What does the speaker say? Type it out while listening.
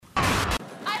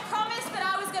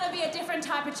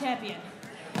different type of champion.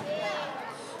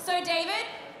 So, David?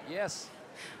 Yes.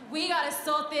 We gotta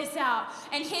sort this out.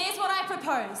 And here's what I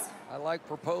propose. I like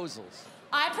proposals.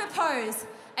 I propose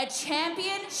a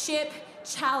championship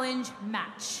challenge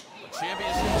match.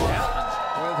 Championship challenge?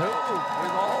 With who?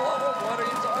 With all of them? What are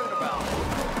you talking about?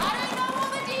 I don't know all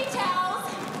the details.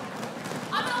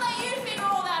 I'm gonna let you figure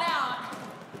all that out.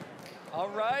 All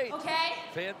right. Okay?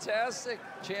 Fantastic.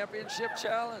 Championship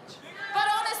challenge. But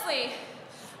honestly,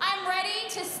 I'm ready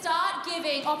to start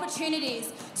giving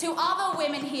opportunities to other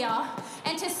women here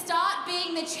and to start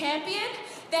being the champion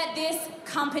that this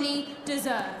company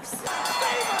deserves. Stephen!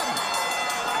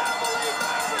 Emily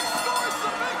Maverick scores the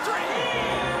victory!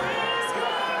 He's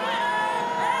going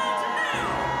and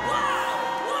new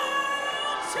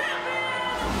World Champion,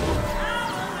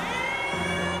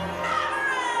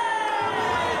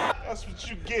 That's what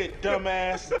you get,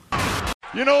 dumbass.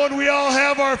 You know, and we all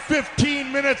have our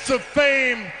 15 minutes of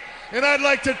fame, and I'd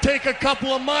like to take a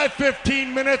couple of my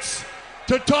 15 minutes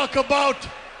to talk about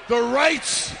the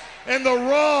rights and the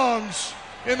wrongs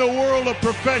in the world of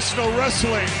professional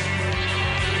wrestling.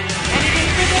 And it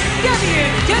is for the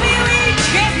WWE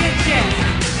Championship.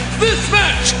 This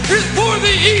match is for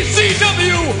the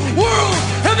ECW World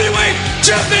Heavyweight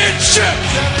Championship.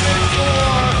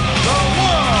 The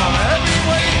World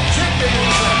Heavyweight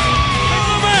Championship. The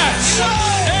match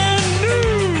and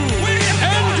new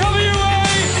NWA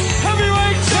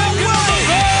Heavyweight Champion of the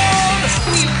world.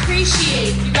 We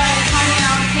appreciate you guys coming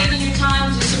out and taking your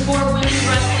time to support women's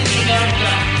wrestling in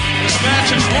America. This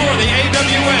match is for the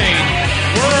AWA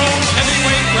World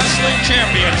Heavyweight Wrestling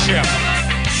Championship.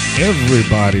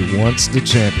 Everybody wants the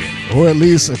champion, or at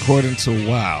least according to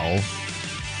WOW.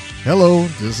 Hello,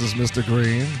 this is Mr.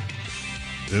 Green.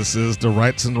 This is the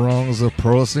Rights and Wrongs of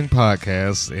Pro Wrestling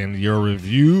Podcast, and your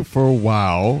review for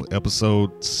WOW,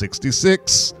 episode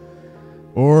 66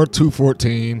 or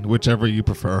 214, whichever you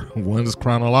prefer. One is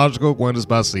chronological, one is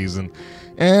by season.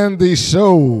 And the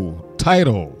show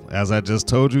title, as I just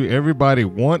told you, Everybody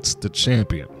Wants the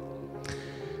Champion.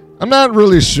 I'm not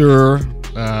really sure,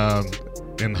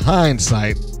 in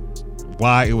hindsight,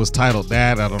 why it was titled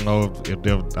that. I don't know if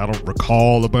I don't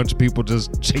recall a bunch of people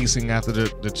just chasing after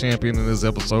the champion in this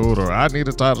episode, or I need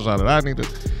a title shot, I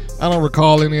don't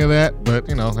recall any of that, but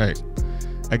you know, hey,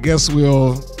 I guess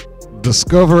we'll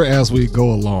discover as we go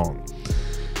along.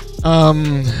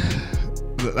 I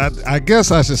guess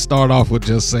I should start off with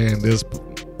just saying this.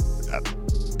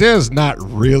 There's not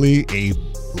really a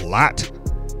lot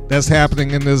that's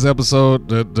happening in this episode.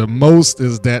 The most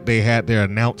is that they had their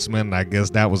announcement. I guess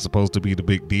that was supposed to be the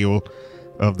big deal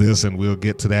of this, and we'll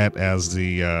get to that as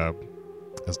the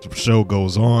show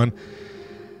goes on.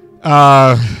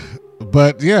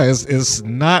 But yeah, it's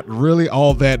not really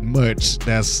all that much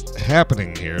that's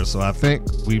happening here. So I think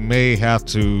we may have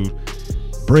to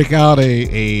break out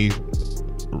a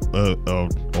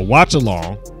watch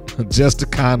along just to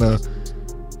kind of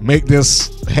make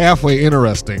this halfway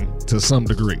interesting to some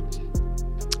degree.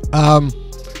 But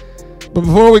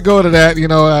before we go to that, you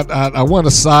know, I want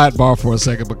to sidebar for a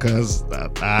second because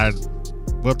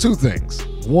well, two things.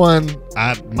 One,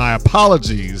 my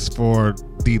apologies for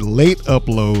the late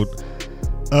upload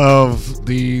of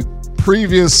the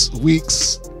previous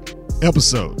week's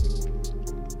episode.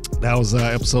 That was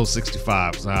episode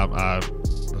 65. So I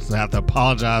have to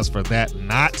apologize for that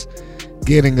not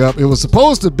getting up. It was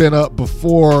supposed to have been up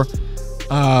before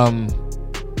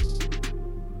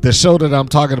the show that I'm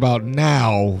talking about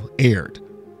now aired.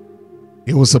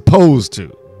 It was supposed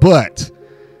to, but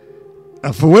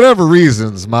for whatever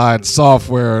reasons, my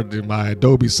software, my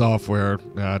Adobe software,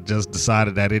 just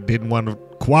decided that it didn't want to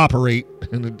cooperate,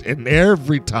 and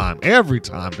every time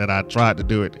that I tried to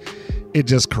do it, it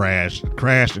just crashed.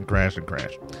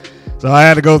 So I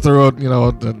had to go through it, you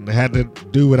know, had to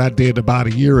do what I did about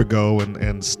a year ago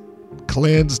and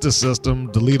cleanse the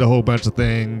system, delete a whole bunch of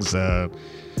things, run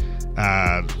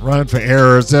for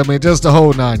errors. I mean, just the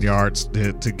whole 9 yards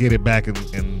to get it back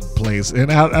in place.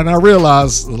 And I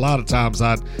realized a lot of times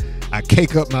I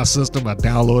cake up my system. I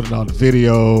downloaded all the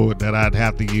video that I'd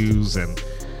have to use and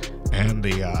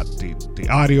the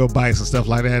audio bites and stuff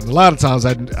like that. And a lot of times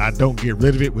I don't get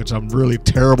rid of it, which I'm really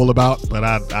terrible about. But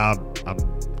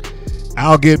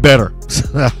I'll get better.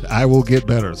 I will get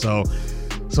better. So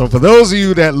for those of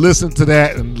you that listened to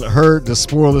that and heard the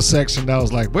spoiler section, that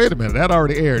was like, wait a minute, that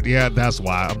already aired. Yeah, that's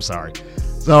why. I'm sorry.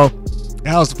 So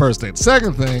that was the first thing. The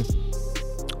second thing,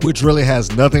 which really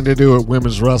has nothing to do with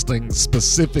women's wrestling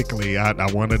specifically, I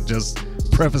want to just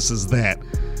prefaces that,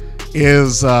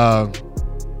 is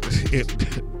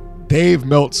Dave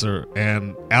Meltzer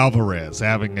and Alvarez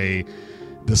having a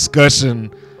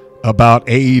discussion about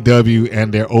AEW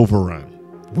and their overrun.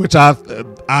 which I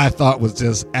thought was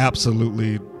just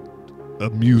absolutely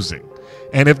amusing.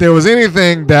 And if there was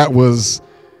anything that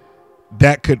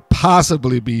could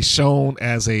possibly be shown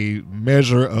as a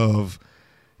measure of,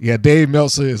 yeah, Dave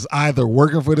Meltzer is either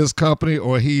working for this company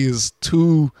or he is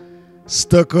too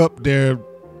stuck up their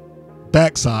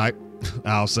backside,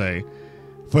 I'll say,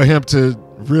 for him to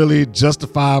really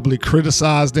justifiably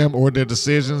criticize them or their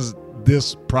decisions,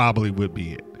 this probably would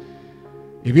be it.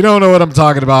 If you don't know what I'm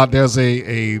talking about, there's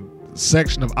a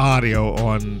section of audio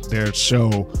on their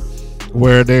show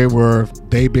where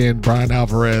they being Brian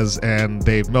Alvarez and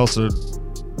Dave Meltzer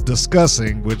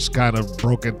discussing, which kind of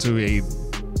broke into a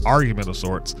argument of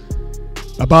sorts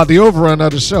about the overrun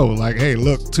of the show. Like, hey,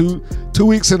 look, two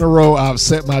weeks in a row I've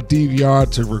set my DVR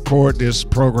to record this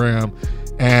program,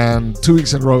 and 2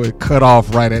 weeks in a row it cut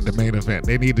off right at the main event.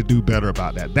 They need to do better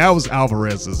about that. That was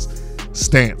Alvarez's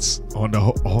stance on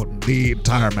the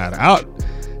entire matter.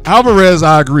 Alvarez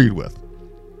I agreed with.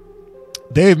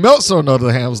 Dave Meltzer, on the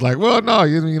other hand, was like, well, no,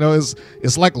 you know,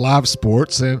 it's like live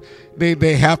sports, and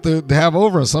they have to have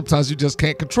over, and sometimes you just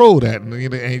can't control that,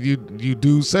 and you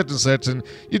do such and such, and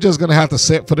you're just gonna have to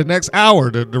set for the next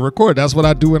hour to record. That's what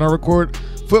I do when I record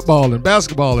football and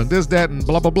basketball and this, that, and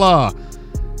blah blah blah.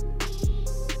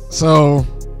 So,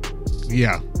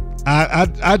 yeah,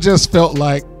 I just felt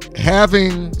like,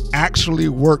 having actually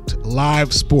worked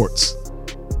live sports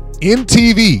in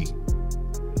TV,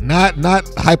 not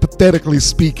hypothetically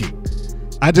speaking,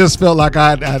 I just felt like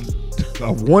I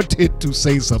wanted to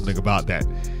say something about that.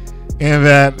 And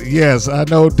that, yes, I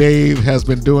know Dave has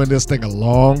been doing this thing a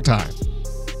long time,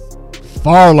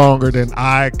 far longer than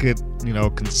I could,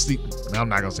 conceive. I'm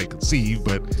not going to say conceive,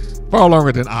 but far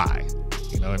longer than I,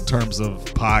 in terms of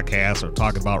podcasts or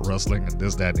talking about wrestling and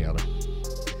this, that, and the other.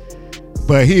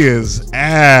 But he is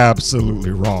absolutely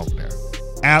wrong there.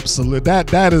 Absolutely.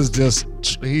 That is just,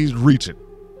 he's reaching.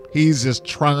 He's just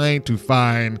trying to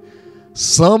find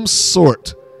some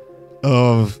sort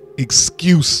of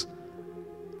excuse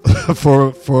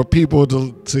for people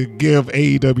to give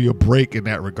AEW a break in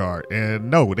that regard. And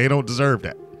no, they don't deserve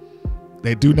that.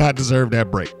 They do not deserve that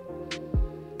break.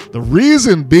 The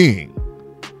reason being,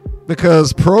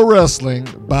 because pro wrestling,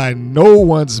 by no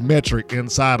one's metric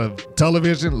inside of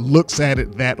television, looks at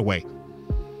it that way.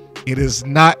 It is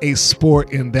not a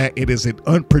sport in that it is an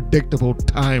unpredictable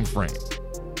time frame.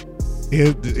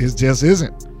 It just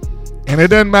isn't. And it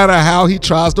doesn't matter how he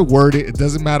tries to word it. It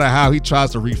doesn't matter how he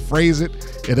tries to rephrase it.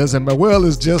 It doesn't matter. Well,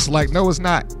 it's just like, no, it's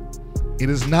not. It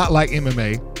is not like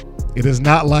MMA. It is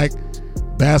not like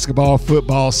basketball,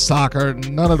 football, soccer,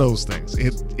 none of those things.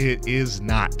 It is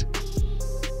not.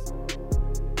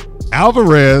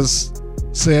 Alvarez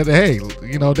said, hey,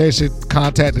 they should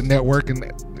contact the network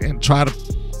and try to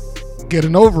get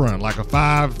an overrun, like a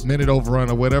 5-minute overrun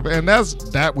or whatever. And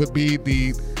that would be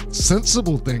the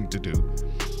sensible thing to do.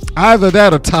 Either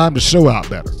that or time the show out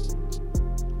better.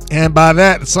 And by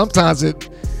that, sometimes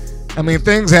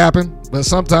things happen, but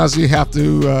sometimes you have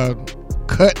to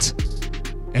cut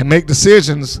and make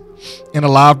decisions in a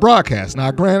live broadcast.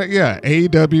 Now, granted, yeah,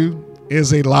 AEW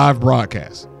is a live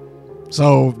broadcast.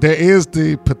 So there is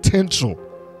the potential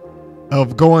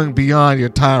of going beyond your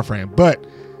time frame, but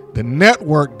the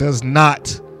network does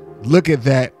not look at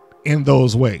that in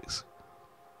those ways.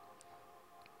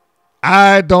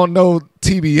 I don't know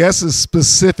TBS's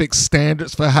specific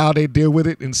standards for how they deal with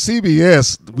it. In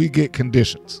CBS, we get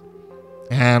conditions.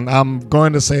 And I'm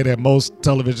going to say that most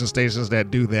television stations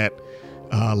that do that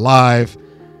live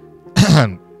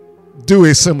do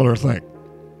a similar thing.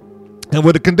 And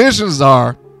what the conditions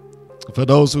are, for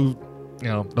those who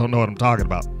don't know what I'm talking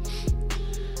about,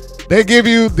 they give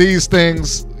you these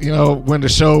things when the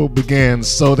show begins,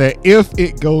 so that if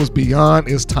it goes beyond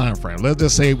its time frame, let's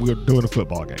just say we're doing a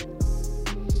football game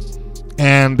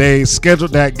and they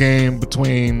scheduled that game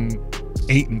between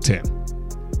 8 and 10.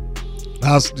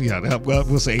 We'll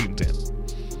say 8 and 10.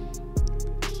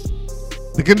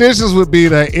 The conditions would be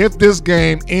that if this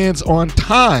game ends on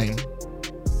time,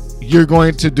 you're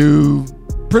going to do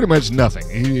pretty much nothing.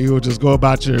 You'll just go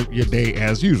about your day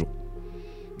as usual.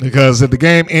 Because if the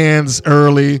game ends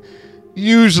early,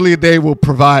 usually they will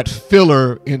provide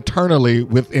filler internally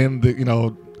within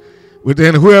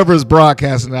within whoever is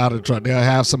broadcasting out of the truck. They'll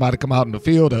have somebody come out in the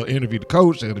field, they'll interview the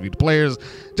coach, they'll interview the players,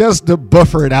 just to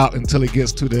buffer it out until it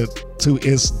gets to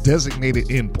its designated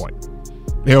endpoint.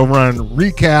 They'll run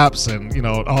recaps and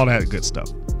all that good stuff.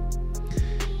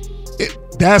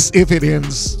 That's if it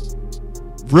ends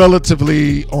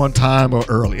relatively on time or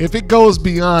early. If it goes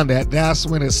beyond that, that's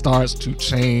when it starts to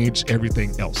change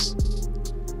everything else.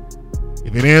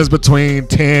 If it ends between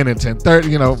 10 and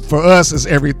 10:30, for us it's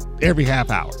every half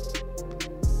hour.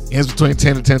 Ends between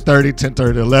 10 and 10:30,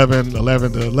 10:30 to 11,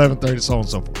 11 to 11:30, so on and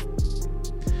so forth.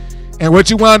 And what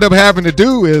you wind up having to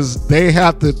do is they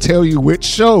have to tell you which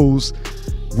shows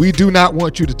we do not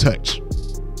want you to touch.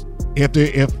 If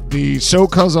the show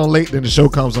comes on late, then the show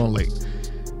comes on late.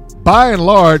 By and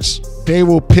large, they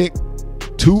will pick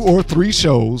 2 or 3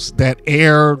 shows that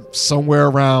air somewhere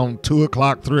around 2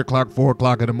 o'clock, 3 o'clock, 4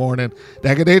 o'clock in the morning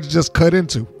that they just cut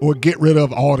into or get rid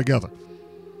of altogether.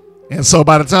 And so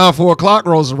by the time 4 o'clock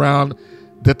rolls around,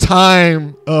 the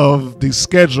time of the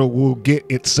schedule will get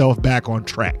itself back on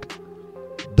track.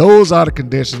 Those are the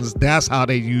conditions. That's how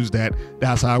they use that.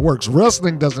 That's how it works.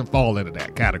 Wrestling doesn't fall into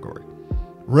that category.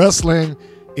 Wrestling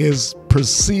is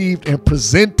perceived and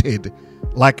presented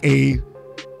like a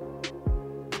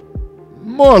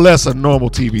more or less a normal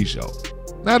TV show.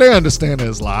 Now they understand that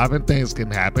it's live and things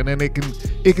can happen and it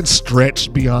can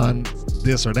stretch beyond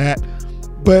this or that,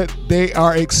 but they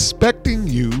are expecting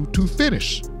you to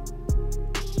finish.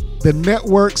 The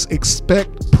networks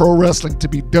expect pro wrestling to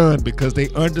be done because they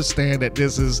understand that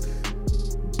this is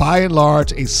by and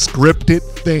large a scripted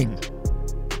thing.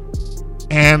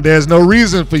 And there's no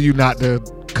reason for you not to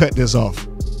cut this off.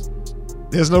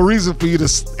 There's no reason for you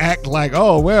to act like,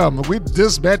 oh, well,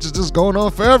 this match is just going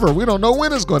on forever. We don't know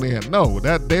when it's going to end. No,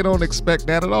 that they don't expect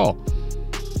that at all.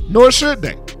 Nor should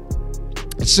they.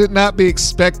 It should not be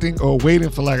expecting or waiting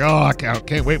for like, oh, I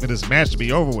can't wait for this match to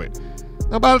be over with.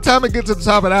 Now, by the time it gets to the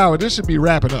top of the hour, this should be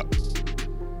wrapping up.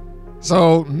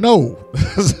 So, no.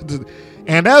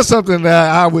 And that's something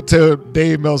that I would tell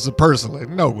Dave Meltzer personally.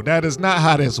 No, that is not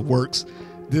how this works.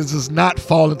 This does not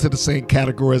fall into the same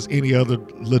category as any other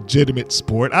legitimate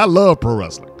sport. I love pro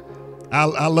wrestling.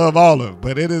 I love all of it,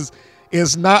 but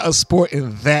it's not a sport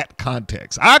in that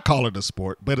context. I call it a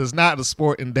sport, but it's not a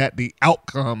sport in that the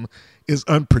outcome is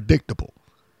unpredictable.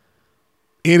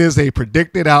 It is a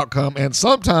predicted outcome, and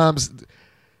sometimes,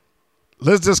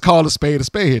 let's just call a spade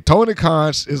here. Tony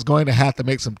Khan is going to have to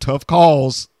make some tough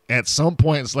calls at some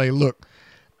point and say, look,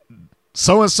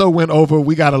 so-and-so went over,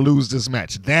 we got to lose this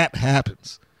match. That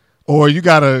happens. Or you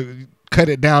got to cut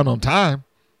it down on time.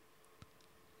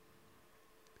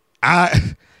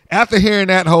 After hearing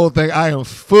that whole thing, I am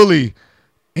fully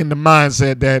in the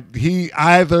mindset that he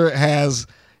either has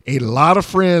a lot of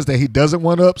friends that he doesn't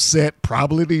want to upset,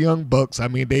 probably the Young Bucks. I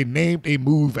mean, they named a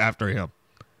move after him,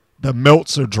 the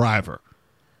Meltzer Driver.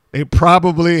 They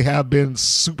probably have been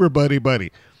super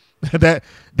buddy-buddy.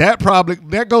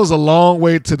 That goes a long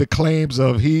way to the claims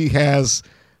of he has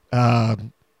a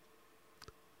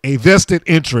vested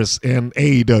interest in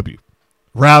AEW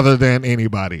rather than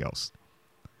anybody else.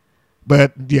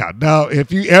 But yeah, now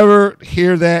if you ever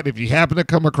hear that, if you happen to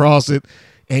come across it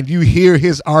and you hear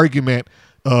his argument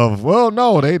of, well,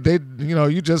 no, they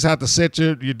you just have to set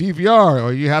your DVR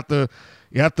or you have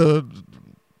to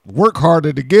work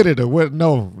harder to get it or what?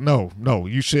 No,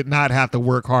 you should not have to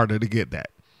work harder to get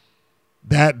that.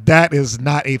 That is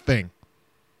not a thing.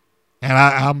 And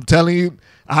I'm telling you,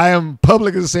 I am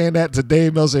publicly saying that to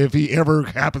Dave Meltzer if he ever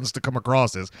happens to come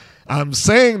across this. I'm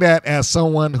saying that as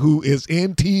someone who is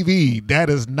in TV. That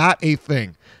is not a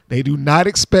thing. They do not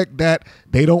expect that.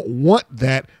 They don't want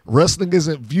that. Wrestling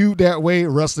isn't viewed that way.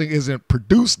 Wrestling isn't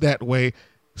produced that way.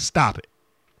 Stop it.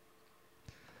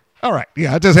 All right.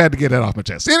 Yeah, I just had to get that off my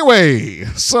chest. Anyway,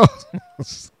 so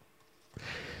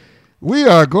we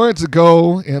are going to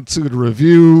go into the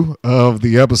review of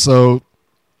the episode.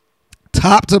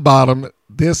 Top to bottom,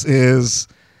 this is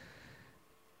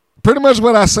pretty much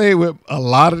what I say with a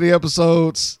lot of the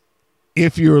episodes.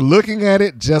 If you're looking at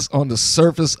it just on the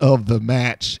surface of the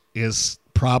match, is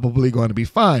probably going to be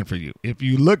fine for you. If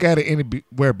you look at it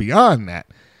anywhere beyond that,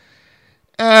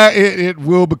 it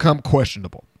will become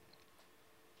questionable.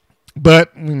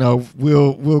 But,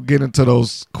 we'll get into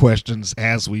those questions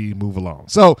as we move along.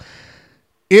 So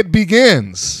it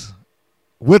begins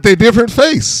with a different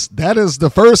face. That is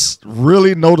the first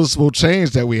really noticeable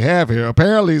change that we have here.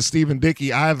 Apparently, Stephen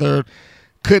Dickey either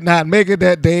could not make it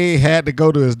that day, had to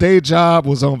go to his day job,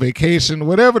 was on vacation,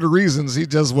 whatever the reasons, he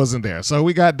just wasn't there. So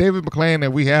we got David McLane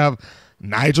and we have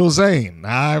Nigel Zane.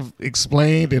 I've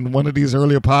explained in one of these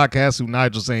earlier podcasts who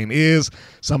Nigel Zane is.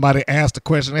 Somebody asked the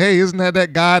question, hey, isn't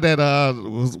that guy that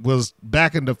was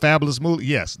back in the Fabulous Moolah?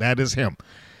 Yes, that is him.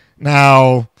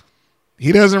 Now,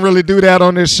 he doesn't really do that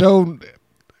on this show.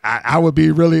 I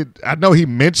know he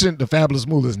mentioned the Fabulous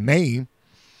Moolah's name,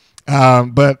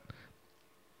 but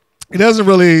he doesn't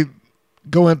really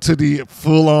go into the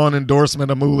full-on endorsement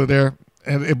of Moolah there,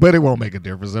 but it won't make a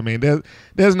difference. I mean,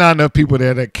 there's not enough people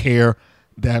there that care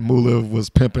that Moolah was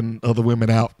pimping other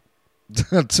women out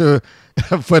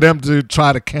for them to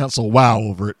try to cancel WOW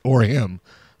over it or him.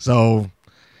 So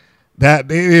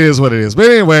That it is what it is. But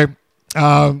anyway,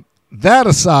 that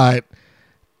aside,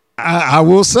 I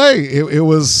will say it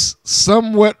was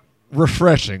somewhat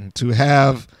refreshing to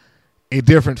have a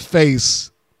different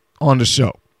face on the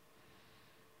show.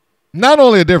 Not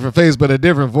only a different face, but a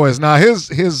different voice. Now,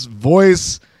 his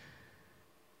voice,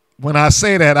 when I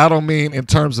say that, I don't mean in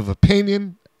terms of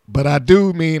opinion, but I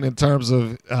do mean in terms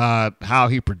of how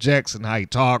he projects and how he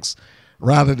talks,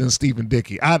 rather than Stephen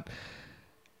Dickey.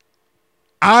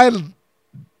 I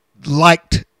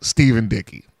liked Stephen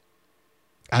Dickey.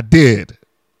 I did.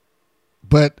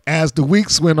 But as the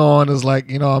weeks went on, it's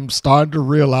like, I'm starting to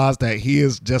realize that he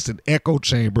is just an echo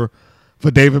chamber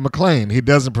for David McLane. He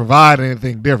doesn't provide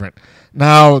anything different.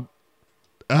 Now,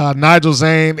 Nigel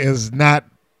Zane is not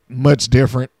much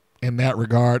different in that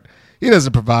regard. He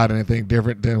doesn't provide anything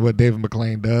different than what David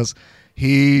McLane does.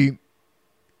 He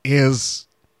is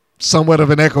somewhat of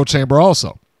an echo chamber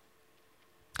also.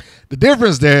 The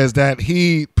difference there is that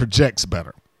he projects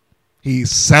better. He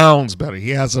sounds better. He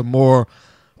has a more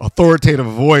authoritative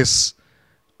voice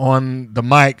on the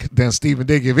mic than Stephen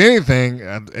Dickey. If anything,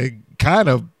 it kind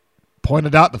of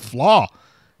pointed out the flaw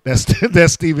that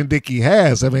Stephen Dickey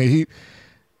has. I mean,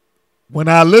 when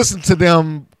I listen to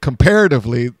them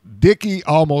comparatively, Dickey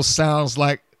almost sounds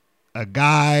like a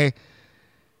guy,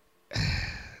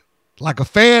 like a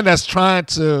fan that's trying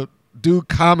to do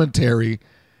commentary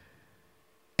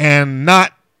and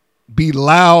not be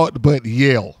loud but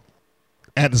yell.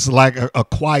 And it's like a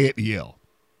quiet yell.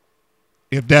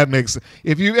 If that makes sense.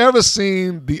 If you've ever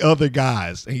seen the other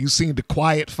guys and you've seen the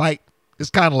quiet fight, it's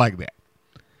kind of like that.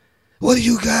 What do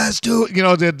you guys do?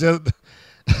 They're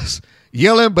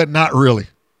yelling, but not really.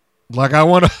 Like I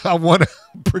want to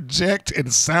project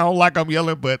and sound like I'm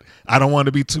yelling, but I don't want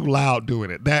to be too loud doing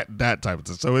it. That type of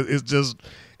thing. So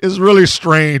it's really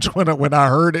strange when I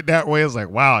heard it that way. It's like,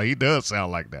 wow, he does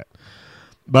sound like that.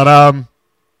 But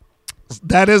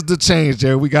that is the change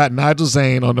there. We got Nigel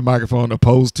Zane on the microphone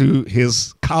opposed to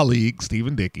his colleague,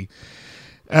 Stephen Dickey.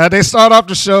 They start off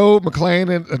the show,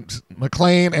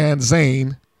 McLane and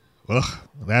Zane. Ugh,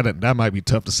 that might be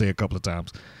tough to say a couple of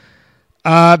times.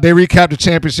 They recap the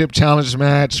championship challenge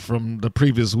match from the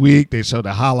previous week. They show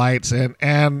the highlights.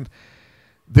 And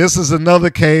this is another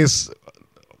case.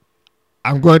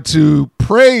 I'm going to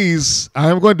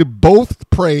both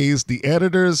praise the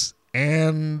editors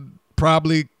and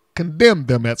probably condemn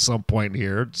them at some point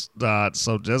here.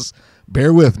 So just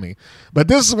bear with me. But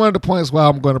this is one of the points where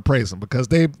I'm going to praise them, because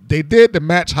they did the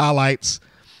match highlights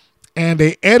and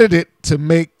they edited to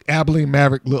make Abilene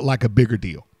Maverick look like a bigger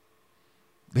deal.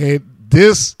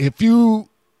 If you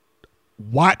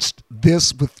watched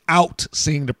this without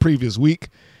seeing the previous week,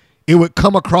 it would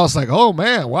come across like, oh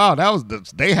man, wow,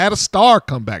 they had a star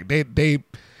come back. They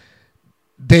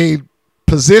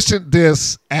positioned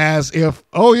this as if,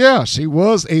 oh yeah, she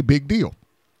was a big deal,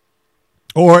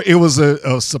 or it was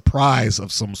a surprise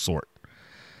of some sort.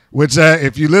 Which,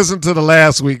 if you listen to the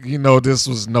last week, this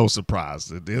was no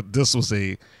surprise. This was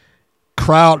a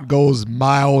crowd goes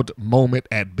mild moment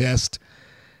at best,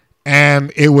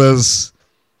 and it was,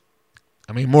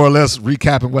 more or less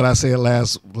recapping what I said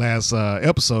last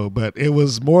episode, but it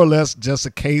was more or less just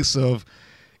a case of,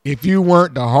 if you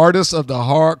weren't the hardest of the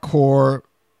hardcore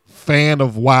fan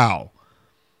of WoW,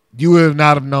 you would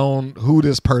not have known who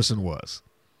this person was.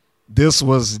 This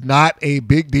was not a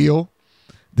big deal.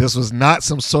 This was not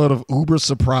some sort of uber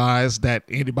surprise that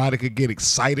anybody could get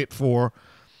excited for.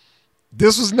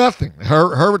 This was nothing.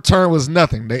 Her return was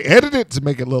nothing. They edited it to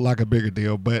make it look like a bigger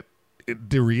deal, but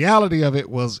the reality of it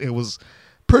was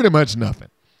pretty much nothing.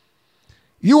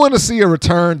 You want to see a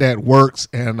return that works,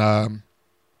 and I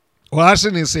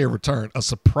shouldn't even say a return, a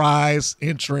surprise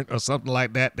entrant or something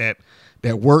like that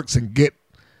works and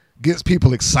gets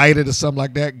people excited or something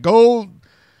like that. Go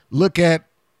look at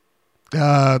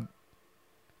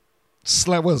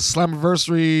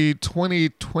Slammiversary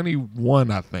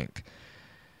 2021, I think.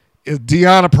 It's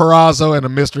Deonna Purrazzo and a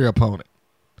mystery opponent.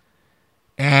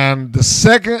 And the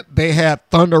second they had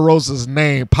Thunder Rosa's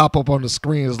name pop up on the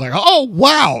screen, it's like, oh,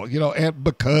 wow. And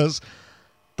because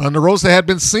Thunder Rosa had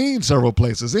been seen several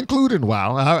places, including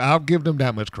WoW. I'll give them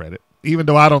that much credit, even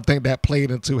though I don't think that played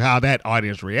into how that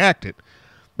audience reacted.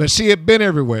 But she had been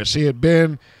everywhere. She had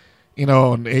been,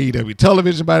 on AEW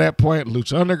television by that point,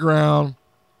 Lucha Underground.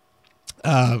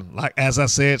 Like as I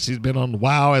said, she's been on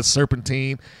WoW as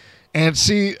Serpentine. And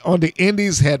she, on the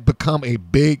indies, had become a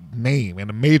big name and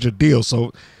a major deal.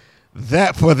 So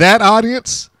that for that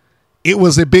audience, it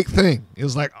was a big thing. It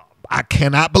was like, I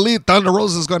cannot believe Thunder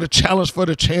Rosa is going to challenge for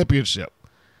the championship.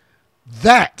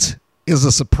 That is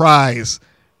a surprise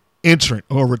entrant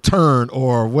or return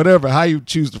or whatever, how you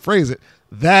choose to phrase it.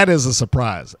 That is a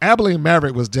surprise. Abilene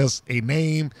Maverick was just a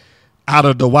name out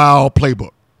of the WoW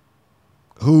playbook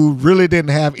who really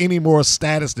didn't have any more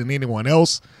status than anyone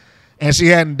else, and she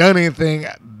hadn't done anything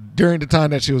during the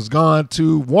time that she was gone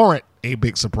to warrant a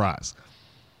big surprise.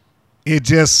 They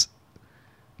just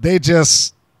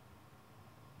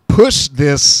pushed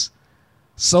this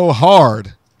so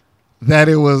hard that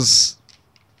it was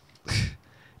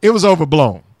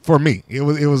overblown for me. It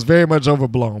was very much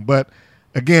overblown. But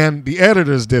again, the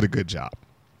editors did a good job.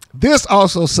 This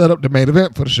also set up the main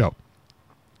event for the show.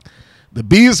 The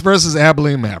Beast versus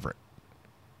Abilene Maverick.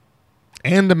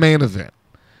 And the main event.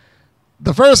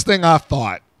 The first thing I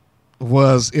thought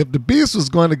was, if the Beast was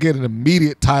going to get an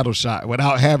immediate title shot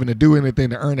without having to do anything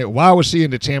to earn it, why was she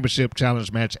in the championship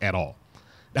challenge match at all?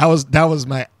 That was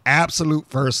my absolute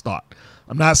first thought.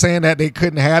 I'm not saying that they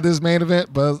couldn't have this main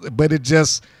event, but it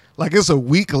just, like, it's a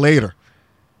week later.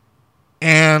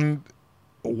 And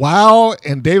WoW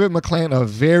and David McClain are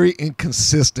very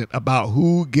inconsistent about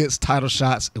who gets title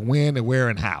shots and when and where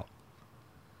and how.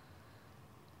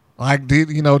 Like,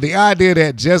 the idea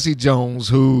that Jessie Jones,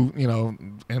 who,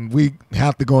 and we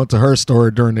have to go into her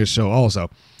story during this show also,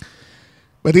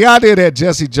 but the idea that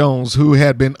Jessie Jones, who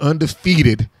had been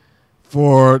undefeated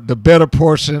for the better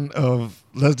portion of,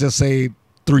 let's just say,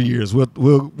 3 years,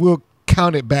 we'll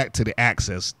count it back to the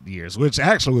Access years, which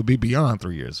actually would be beyond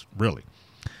 3 years, really.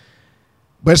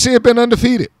 But she had been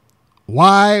undefeated.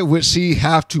 Why would she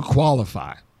have to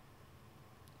qualify?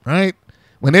 Right?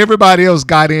 When everybody else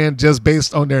got in just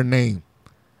based on their name.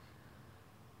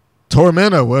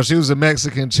 Tormenta, well, she was a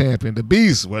Mexican champion. The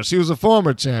Beast, well, she was a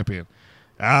former champion.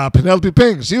 Penelope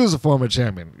Pink, she was a former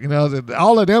champion.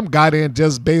 All of them got in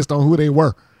just based on who they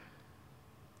were.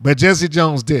 But Jessie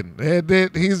Jones didn't.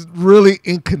 He's really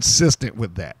inconsistent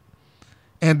with that.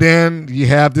 And then you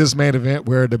have this main event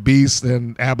where the Beast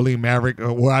and Abilene Maverick,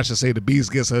 or I should say the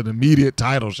Beast gets an immediate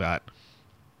title shot.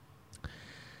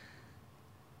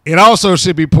 It also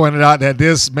should be pointed out that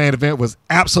this main event was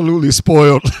absolutely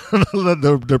spoiled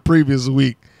the previous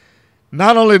week.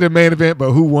 Not only the main event,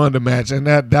 but who won the match. And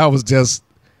that was just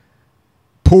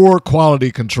poor quality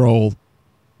control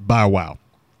by WoW.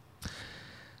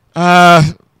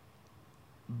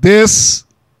 This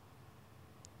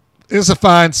is a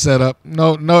fine setup.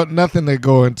 No, nothing to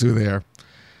go into there.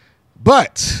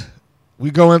 But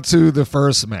we go into the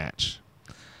first match.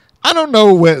 I don't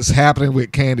know what's happening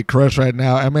with Candy Crush right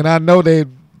now. I mean, I know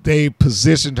they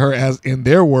positioned her, as, in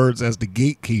their words, as the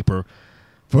gatekeeper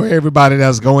for everybody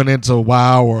that's going into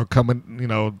WoW or coming,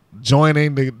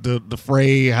 joining the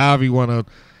fray, however you want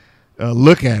to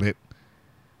look at it.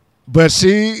 But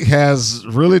she has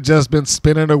really just been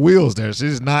spinning her wheels there.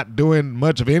 She's not doing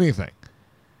much of anything.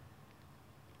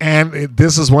 And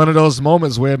this is one of those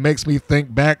moments where it makes me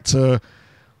think back to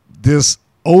this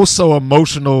so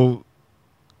emotional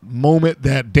moment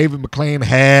that David McClain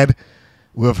had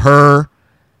with her.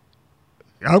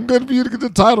 I'm going to get the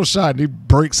title shot. And he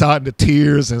breaks out into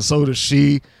tears, and so does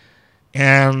she.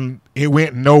 And it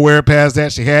went nowhere past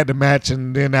that. She had the match,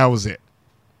 and then that was it.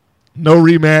 No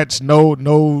rematch,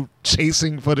 no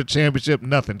chasing for the championship,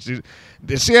 nothing. She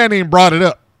hadn't even brought it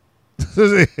up.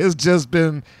 It's just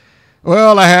been,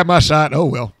 well, I had my shot. Oh,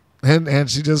 well. And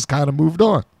she just kind of moved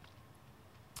on.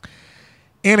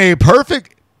 In a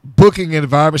perfect booking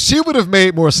environment, she would have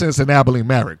made more sense than Abilene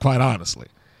Maverick, quite honestly.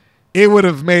 It would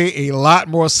have made a lot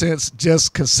more sense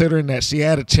just considering that she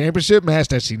had a championship match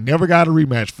that she never got a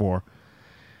rematch for.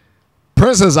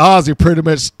 Princess Aussie pretty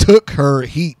much took her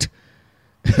heat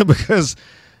because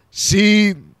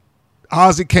Aussie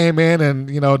came in and,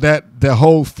 that the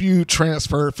whole feud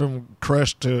transferred from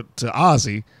Crush to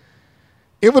Aussie.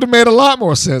 It would have made a lot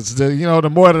more sense. The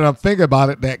more that I'm thinking about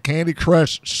it, that Candy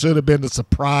Crush should have been the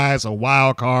surprise, a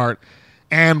wild card,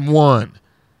 and won.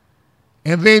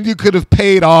 And then you could have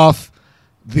paid off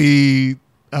the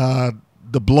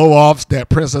blow-offs that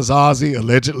Princess Aussie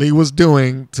allegedly was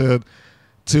doing to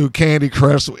Candy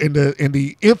Crush in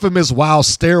the infamous WoW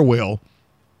stairwell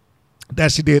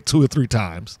that she did 2 or 3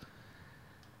 times.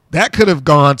 That could have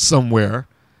gone somewhere.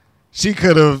 She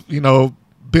could have,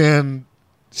 been.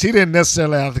 She didn't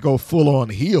necessarily have to go full on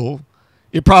heel.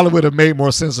 It probably would have made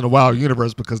more sense in the WoW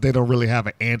universe because they don't really have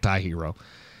an anti-hero.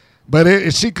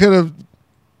 But she could have,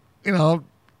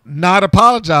 not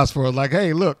apologized for it. Like,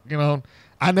 hey, look,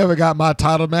 I never got my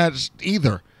title match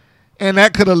either. And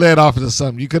that could have led off into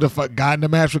something. You could have gotten a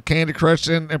match with Candy Crush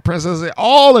and Princess.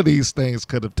 All of these things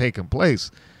could have taken place.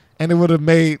 And it would have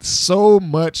made so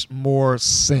much more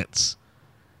sense.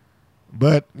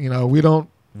 But, we don't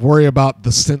worry about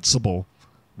the sensible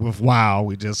with WoW.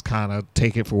 We just kind of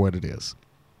take it for what it is.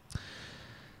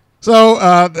 So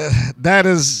that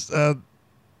is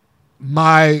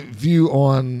my view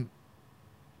on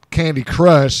Candy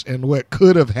Crush and what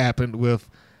could have happened with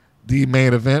the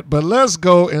main event, but let's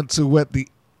go into what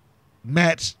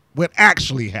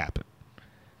actually happened.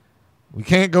 We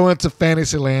can't go into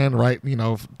Fantasyland, right?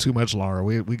 Too much longer.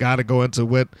 We got to go into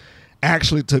what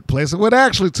actually took place. And what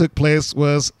actually took place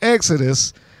was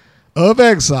Exodus of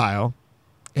Exile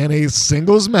in a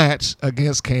singles match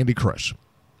against Candy Crush.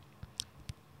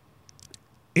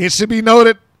 It should be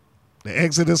noted, the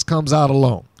Exodus comes out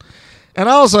alone. And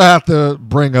I also have to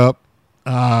bring up,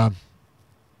 I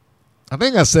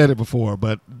think I said it before,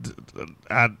 but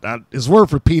it's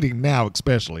worth repeating now,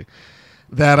 especially,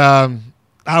 that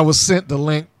I was sent the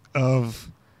link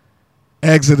of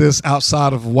Exodus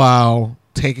outside of WoW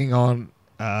taking on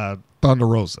Thunder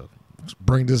Rosa.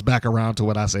 Bring this back around to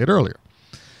what I said earlier.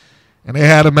 And they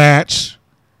had a match.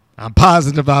 I'm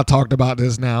positive I talked about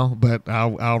this now, but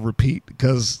I'll repeat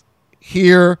because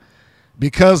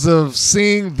of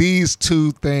seeing these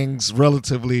two things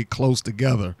relatively close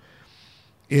together,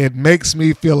 it makes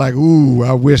me feel like, ooh,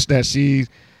 I wish that she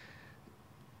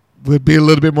would be a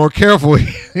little bit more careful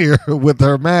here with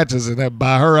her matches. And that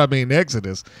by her, I mean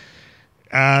Exodus.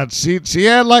 She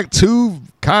had like two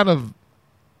kind of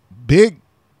big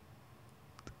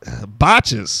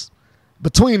botches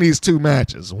between these two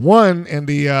matches. One in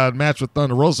the match with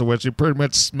Thunder Rosa, where she pretty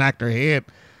much smacked her head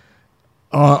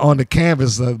on the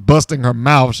canvas, busting her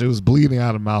mouth. She was bleeding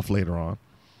out of her mouth later on.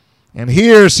 And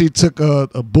here she took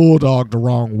a bulldog the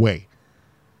wrong way.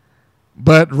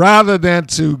 But rather than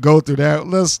to go through that,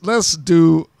 let's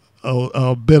do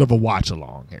a bit of a watch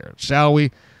along here, shall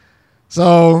we?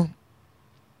 So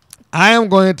I am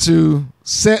going to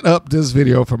set up this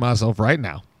video for myself right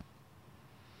now.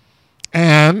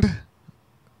 And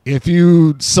if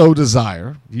you so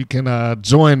desire, you can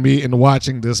join me in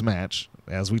watching this match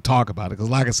as we talk about it. Because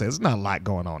like I said, there's not a lot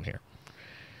going on here.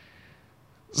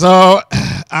 So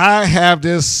I have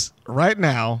this right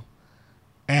now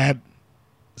at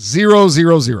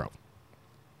 0-0-0.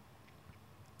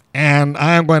 And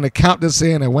I am going to count this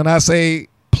in. And when I say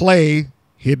play,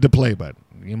 hit the play button.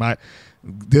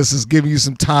 This is giving you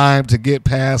some time to get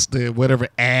past the whatever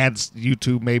ads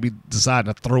YouTube may be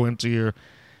deciding to throw into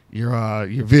your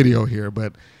video here.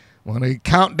 But when I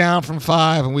count down from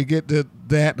 5 and we get to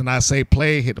that, and I say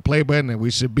play, hit the play button, and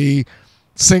we should be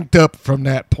synced up from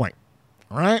that point.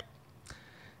 All right?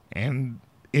 And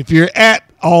if you're at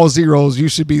all zeros, you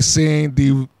should be seeing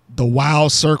the wow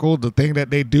circle, the thing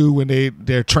that they do when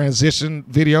their transition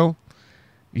video.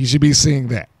 You should be seeing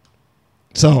that.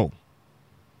 So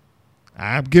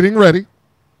I'm getting ready,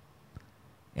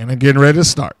 and I'm getting ready to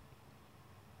start.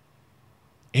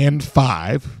 In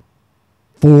 5,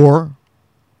 4,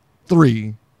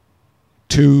 3,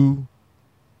 2,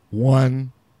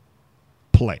 1,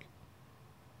 play.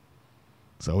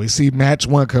 So we see match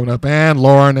 1 coming up, and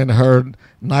Lauren in her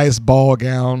nice ball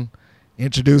gown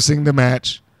introducing the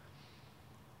match.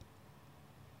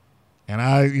 And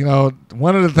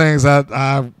one of the things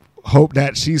I hope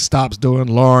that she stops doing,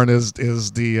 Lauren, is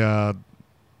the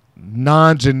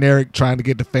non-generic trying to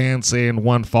get the fans saying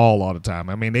one fall all the time.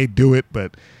 I mean, they do it,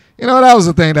 but that was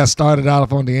the thing that started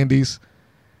out on the indies,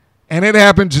 and it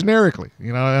happened generically.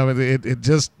 It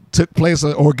just took place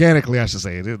organically, I should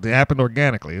say. It happened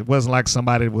organically. It wasn't like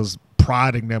somebody was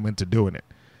prodding them into doing it.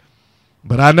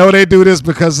 But I know they do this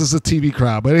because it's a TV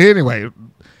crowd. But anyway,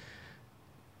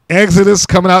 Exodus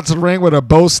coming out to the ring with a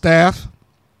bow staff.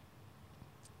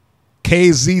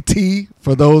 KZT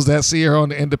for those that see her on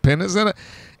the independents.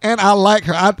 And I like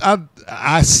her.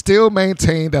 I still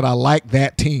maintain that I like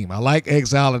that team. I like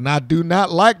Exile, and I do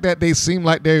not like that they seem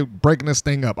like they're breaking this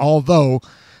thing up. Although,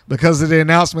 because of the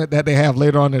announcement that they have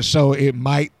later on in the show,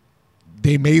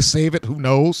 they may save it. Who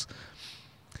knows?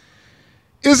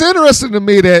 It's interesting to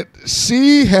me that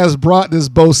she has brought this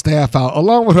bow staff out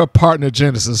along with her partner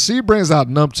Genesis. She brings out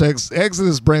nunchucks.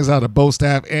 Exodus brings out a bow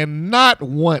staff, and not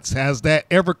once has that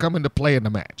ever come into play in the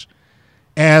match.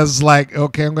 As like,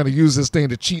 okay, I'm going to use this thing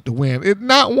to cheat to win.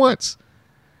 Not once.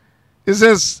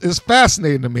 It's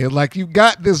fascinating to me. It's like, you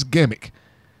got this gimmick.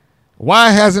 Why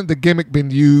hasn't the gimmick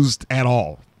been used at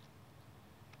all?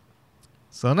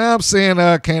 So now I'm seeing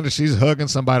Candice, she's hugging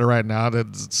somebody right now. The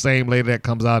same lady that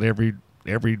comes out every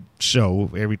show,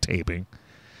 every taping.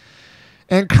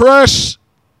 And Crush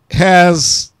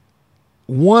has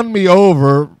won me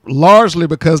over largely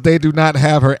because they do not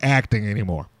have her acting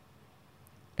anymore.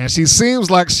 And she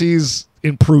seems like she's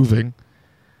improving.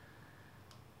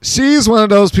 She's one of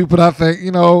those people that I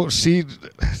think,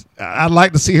 I'd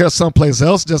like to see her someplace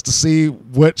else just to see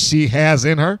what she has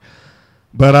in her.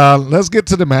 But let's get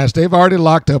to the match. They've already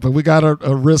locked up, and we got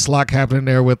a wrist lock happening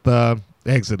there with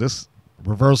Exodus.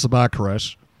 Reversal by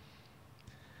Crush.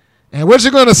 And what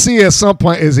you're going to see at some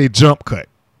point is a jump cut.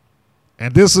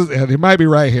 And it might be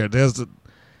right here. There's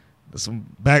some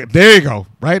back. There you go.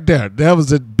 Right there. That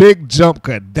was a big jump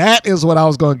cut. That is what I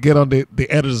was going to get on the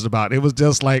editors about. It was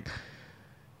just like,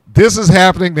 this is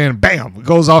happening, then bam, it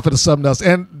goes off into something else.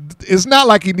 And it's not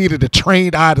like he needed a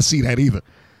trained eye to see that either.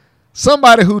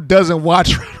 Somebody who doesn't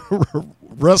watch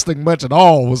wrestling much at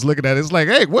all was looking at it. It's like,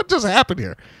 hey, what just happened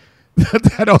here?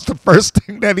 That was the first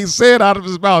thing that he said out of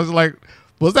his mouth. It's like,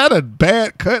 was that a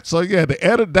bad cut? So, yeah, the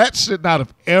edit, that should not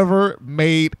have ever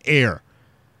made air.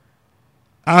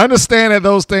 I understand that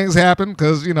those things happen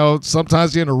because, you know,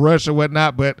 sometimes you're in a rush or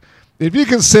whatnot. But if you're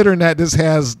considering that this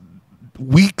has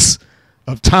weeks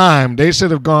of time, they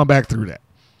should have gone back through that.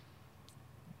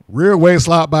 Rear waist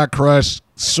lock by Crush.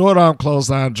 Short arm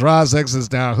clothesline. Drives exits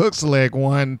down. Hooks the leg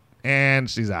one. And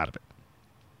she's out of it.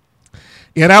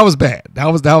 Yeah, that was bad. That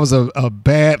was a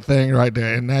bad thing right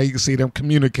there. And now you can see them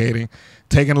communicating,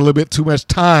 taking a little bit too much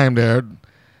time there.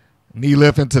 Knee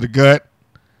lift into the gut.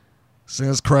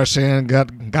 Sends Crush in,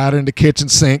 got her in the kitchen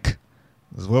sink.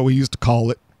 Is what we used to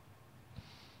call it.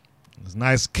 It was a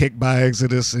nice kick by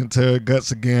Exodus into her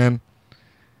guts again.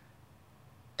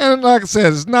 And like I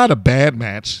said, it's not a bad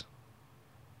match.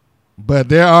 But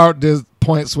there's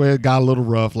points where it got a little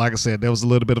rough. Like I said, there was a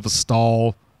little bit of a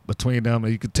stall between them,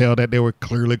 and you could tell that they were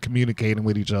clearly communicating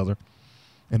with each other.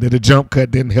 And then the jump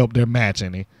cut didn't help their match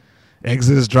any.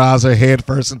 Exodus drives her head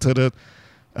first into the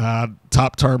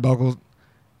top turnbuckle,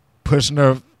 pushing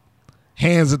her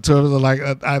hands into her. Like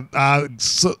I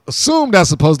assume that's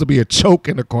supposed to be a choke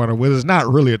in the corner, but it's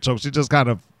not really a choke. She's just kind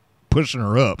of pushing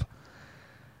her up.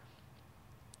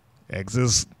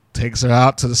 Exodus takes her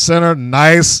out to the center.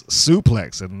 Nice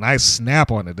suplex and nice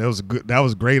snap on it. That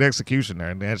was great execution there.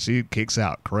 And then she kicks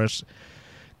out. Crush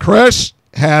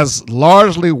has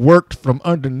largely worked from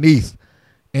underneath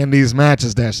in these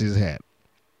matches that she's had.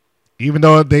 Even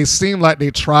though they seem like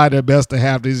they try their best to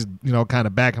have these, you know, kind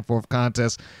of back and forth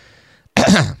contests.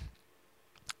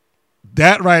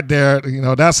 That right there, you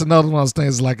know, that's another one of those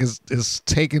things like it's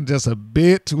taking just a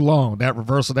bit too long. That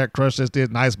reversal that Crush just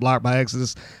did. Nice block by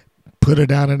Exodus. Put her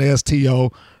down in the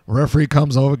STO. Referee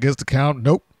comes over, gets the count.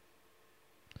 Nope.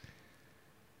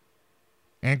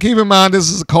 And keep in mind, this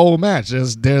is a cold match.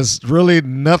 There's really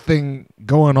nothing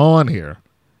going on here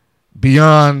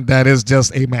beyond that is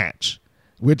just a match,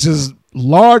 which is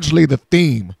largely the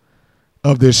theme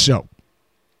of this show.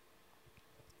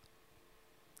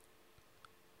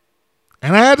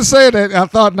 And I had to say that I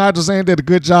thought Nigel Zane did a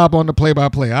good job on the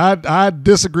play-by-play. I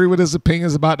disagree with his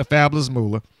opinions about the Fabulous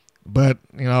Moolah. But,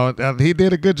 you know, he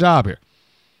did a good job here.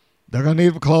 They're going to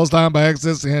need a clothesline by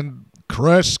Exodus, and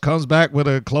Crush comes back with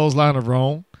a clothesline of her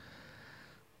own.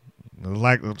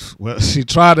 Like, well, she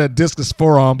tried a discus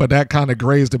forearm, but that kind of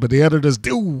grazed it. But the editors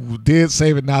did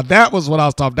save it. Now, that was what I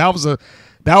was talking about.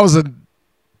 That was a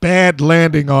bad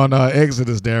landing on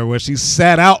Exodus there, where she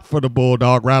sat out for the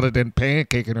Bulldog rather than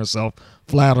pancaking herself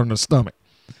flat on her stomach.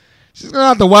 She's going to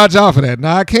have to watch out for that.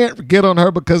 Now, I can't get on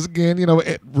her because, again, you know,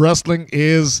 wrestling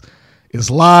is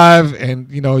live,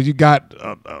 and, you know, you got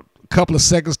a couple of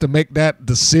seconds to make that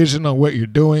decision on what you're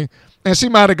doing. And she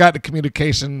might have got the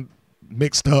communication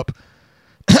mixed up.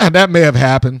 That may have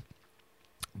happened.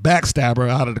 Backstab her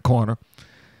out of the corner.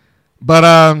 But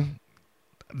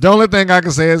the only thing I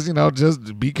can say is, you know,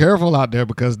 just be careful out there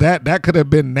because that could have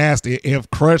been nasty if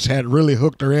Crush had really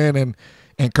hooked her in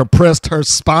and compressed her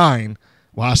spine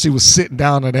while she was sitting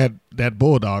down on that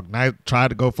Bulldog. And I tried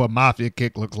to go for a mafia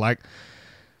kick, looks like.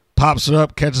 Pops her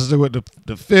up, catches her with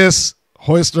the fist,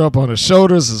 hoists her up on her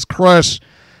shoulders as Crush.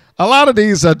 A lot of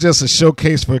these are just a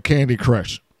showcase for Candy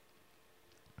Crush.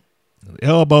 The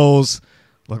elbows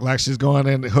look like she's going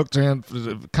in, hooked her in,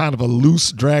 kind of a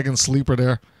loose dragon sleeper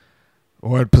there,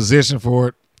 or in position for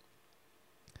it.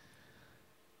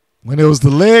 When it was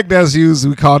the leg that's used,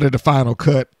 we called it the final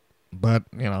cut. But,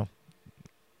 you know,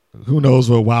 who knows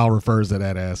what WoW refers to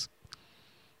that as.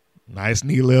 Nice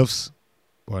knee lifts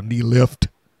or knee lift.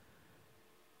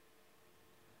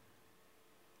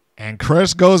 And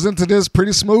Crush goes into this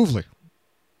pretty smoothly.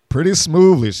 Pretty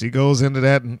smoothly. She goes into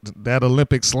that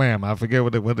Olympic slam. I forget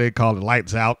what they call it.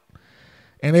 Lights out.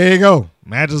 And there you go.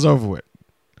 Match is over with.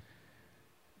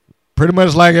 Pretty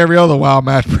much like every other WoW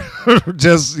match.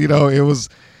 Just, you know, it was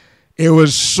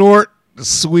short,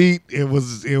 sweet. It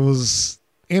was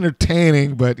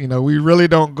entertaining, but, you know, we really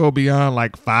don't go beyond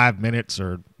like 5 minutes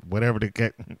or whatever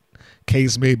the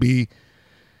case may be.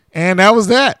 And that was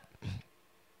that.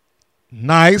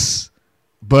 Nice,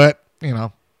 but, you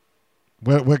know,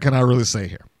 what can I really say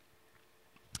here?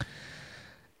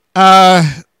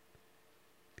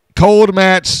 Cold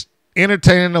match.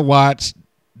 entertaining to watch.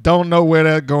 Don't know where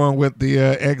they're going with the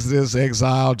Exodus,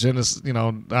 Exile, Genesis. I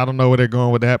don't know where they're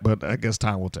going with that, but I guess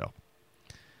time will tell.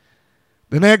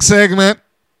 The next segment,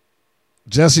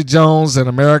 Jesse Jones and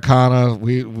Americana.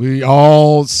 We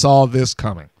all saw this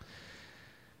coming.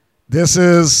 This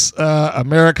is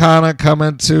Americana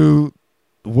coming to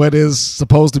what is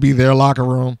supposed to be their locker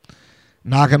room,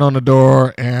 knocking on the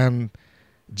door, and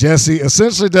Jesse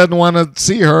essentially doesn't want to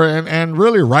see her, and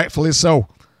really rightfully so.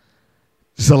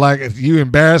 So, like, if you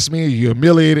embarrassed me, you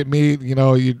humiliated me,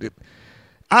 the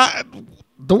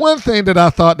one thing that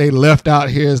I thought they left out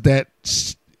here is that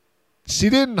she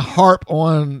didn't harp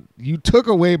on, you took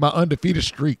away my undefeated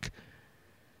streak.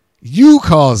 You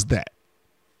caused that.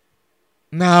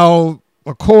 Now,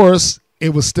 of course, it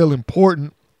was still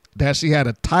important that she had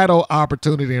a title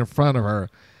opportunity in front of her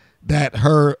that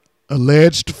her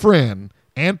alleged friend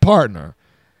and partner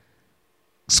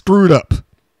screwed up.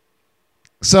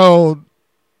 So,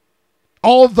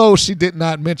 although she did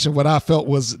not mention what I felt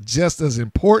was just as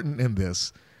important in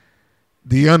this,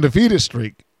 the undefeated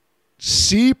streak,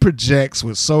 she projects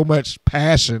with so much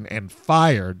passion and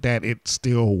fire that it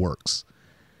still works.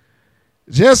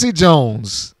 Jesse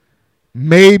Jones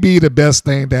may be the best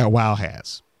thing that WoW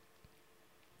has.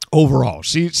 Overall,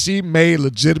 she may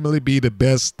legitimately be the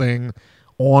best thing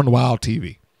on WoW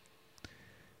TV.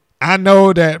 I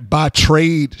know that by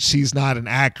trade she's not an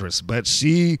actress, but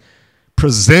she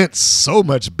presents so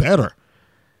much better,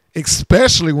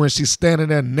 especially when she's standing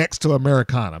there next to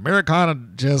Americana. Americana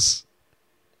just,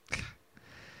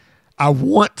 I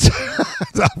want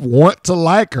to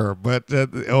like her, but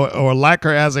or like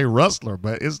her as a wrestler,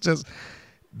 but it's just,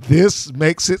 this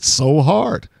makes it so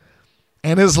hard.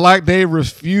 And it's like they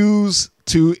refuse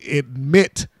to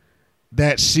admit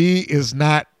that she is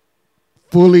not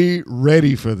fully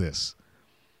ready for this.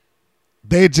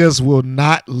 They just will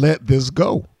not let this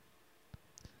go.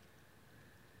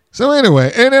 So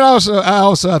anyway, and then I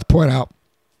also have to point out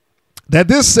that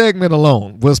this segment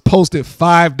alone was posted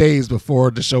 5 days before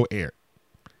the show aired.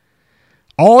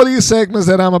 All these segments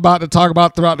that I'm about to talk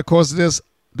about throughout the course of this,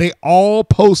 they all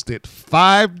posted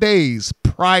 5 days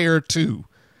prior to,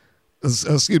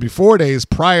 4 days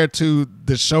prior to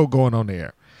the show going on the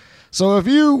air. So if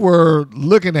you were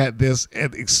looking at this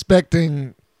and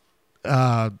expecting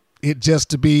it just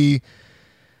to be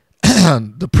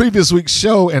the previous week's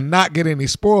show and not get any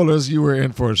spoilers, you were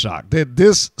in for a shock. That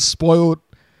this spoiled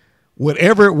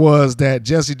whatever it was that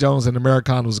Jesse Jones and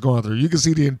Americana was going through. You can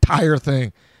see the entire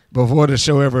thing before the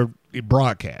show ever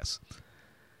broadcast.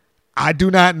 I do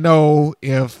not know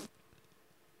if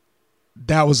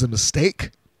that was a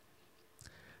mistake.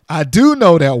 I do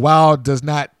know that WoW does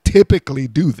not typically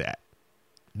do that.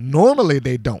 Normally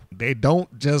they don't. They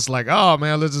don't just like, oh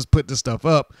man, let's just put this stuff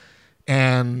up,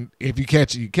 and if you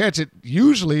catch it, you catch it.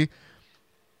 Usually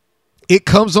it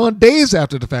comes on days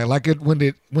after the fact. Like when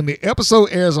the episode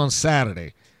airs on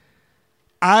Saturday,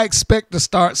 I expect to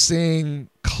start seeing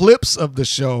clips of the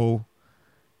show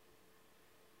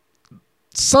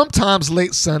sometimes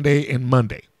late Sunday and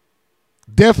Monday.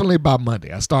 Definitely by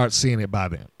Monday. I start seeing it by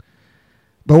then.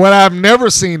 But what I've never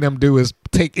seen them do is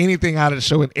take anything out of the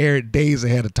show and air it days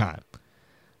ahead of time.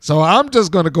 So I'm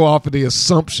just going to go off of the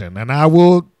assumption, and I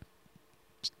will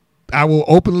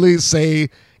openly say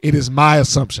it is my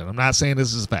assumption. I'm not saying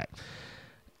this is fact.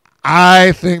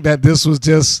 I think that this was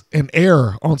just an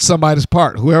error on somebody's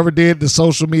part. Whoever did the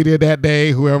social media that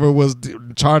day, whoever was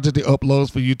in charge of the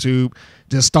uploads for YouTube,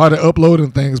 just started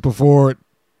uploading things before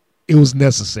it was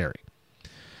necessary.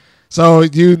 So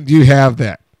you have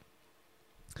that.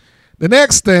 The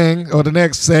next thing, or the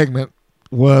next segment,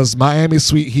 was Miami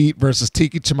Sweet Heat versus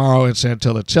Tiki Chamorro and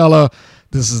Chantella Cella.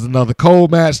 This is another cold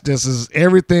match. This is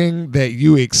everything that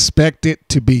you expect it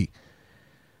to be.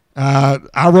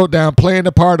 I wrote down playing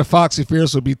the part of Foxy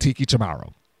Fierce would be Tiki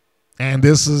Chamorro. And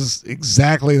this is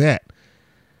exactly that.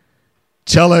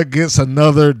 Cella gets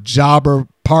another jobber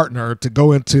partner to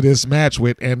go into this match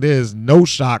with, and there is no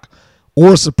shock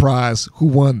or surprise who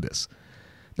won this.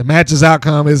 The match's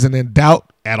outcome isn't in doubt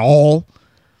at all.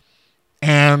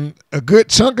 And a good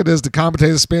chunk of this, the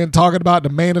commentators spent talking about the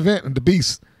main event and the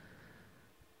Beast.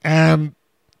 And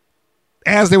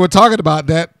as they were talking about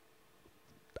that,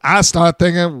 I started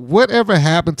thinking, whatever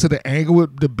happened to the angle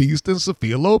with the Beast and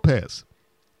Sophia Lopez?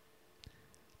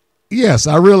 Yes,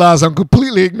 I realize I'm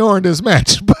completely ignoring this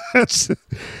match,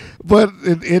 but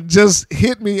it just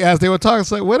hit me as they were talking.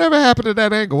 It's like, whatever happened to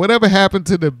that angle? Whatever happened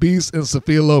to the Beast and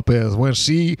Sophia Lopez when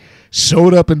she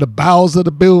showed up in the bowels of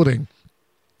the building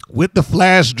with the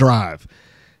flash drive,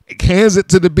 hands it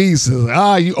to the Beast,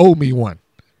 says, you owe me one.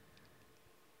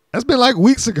 That's been like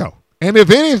weeks ago. And if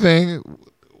anything,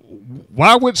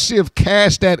 why would she have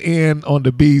cashed that in on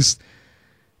the Beast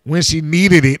when she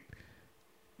needed it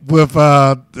with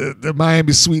the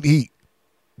Miami Sweet Heat?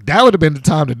 That would have been the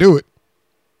time to do it.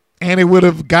 And it would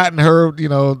have gotten her,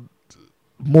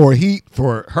 more heat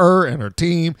for her and her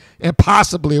team and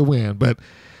possibly a win. But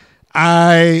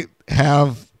I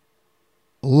have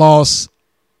lost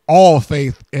all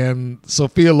faith in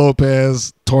Sophia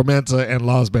Lopez, Tormenta, and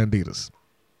Las Banditas.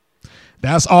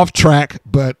 That's off track,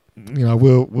 but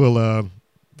we'll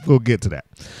get to that.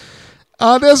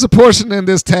 There's a portion in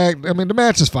this tag. I mean, the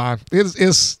match is fine.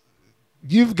 It's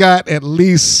you've got at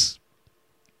least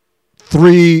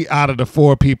 3 out of the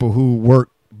 4 people who work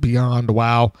beyond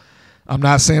WoW. I'm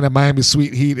not saying that Miami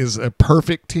Sweet Heat is a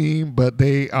perfect team, but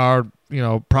they are,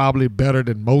 probably better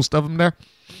than most of them there.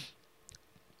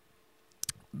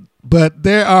 But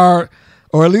there are,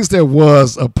 or at least there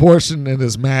was, a portion in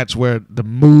this match where the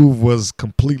move was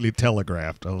completely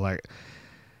telegraphed. I was like,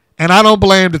 and I don't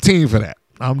blame the team for that.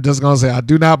 I'm just going to say I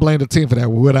do not blame the team for that.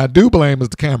 What I do blame is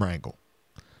the camera angle,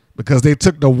 because they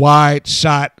took the wide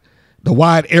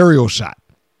aerial shot,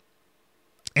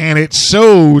 and it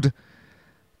showed,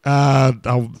 I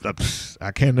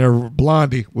can't remember,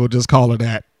 Blondie, we'll just call her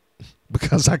that,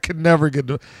 because I could never get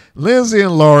to Lindsay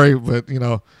and Laurie, but,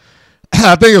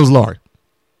 I think it was Laurie.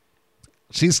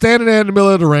 She's standing there in the middle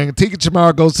of the ring. Tika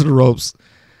Chamara goes to the ropes.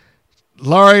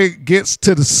 Laurie gets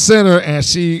to the center, and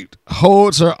she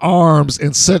holds her arms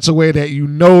in such a way that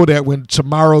that when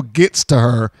Chamara gets to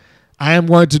her, I am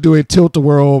going to do a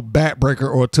tilt-a-whirl backbreaker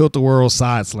or a tilt-a-whirl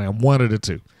side slam, one of the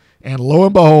two. And lo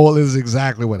and behold, is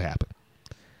exactly what happened.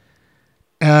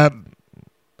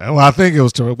 I think it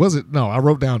was Chamara. Was it? No, I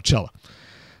wrote down Cella.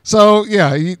 So,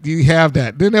 yeah, you have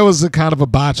that. Then there was a kind of a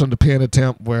botch on the pin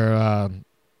attempt where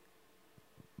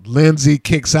Lindsay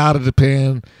kicks out of the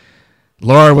pin.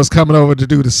 Laura was coming over to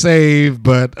do the save,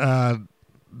 but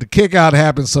the kick out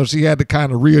happened, so she had to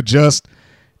kind of readjust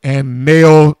and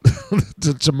nail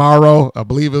to Chamorro, I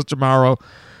believe it was Chamorro,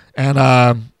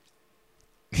 and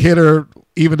hit her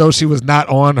even though she was not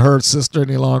on her sister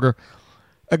any longer.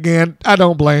 Again, I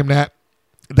don't blame that.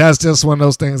 That's just one of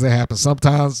those things that happen.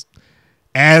 Sometimes,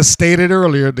 as stated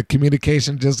earlier, the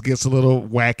communication just gets a little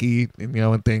wacky,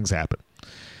 and things happen.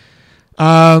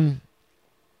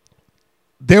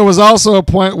 There was also a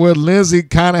point where Lindsay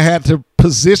kind of had to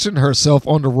position herself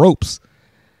on the ropes.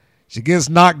 She gets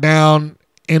knocked down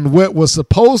in what was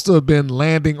supposed to have been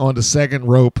landing on the second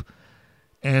rope,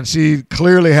 and she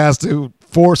clearly has to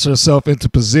force herself into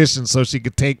position so she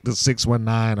could take the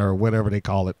 619 or whatever they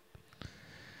call it.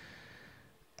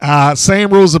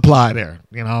 Same rules apply there.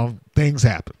 Things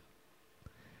happen.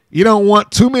 You don't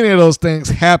want too many of those things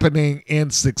happening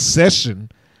in succession,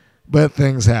 but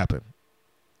things happen.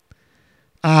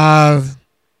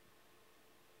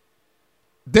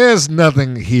 There's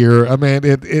nothing here. I mean,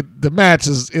 the match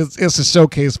it's a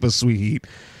showcase for Sweet Heat,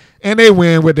 and they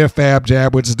win with their Fab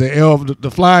Jab, which is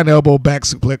the flying elbow back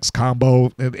suplex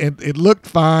combo. It looked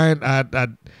fine.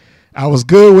 I was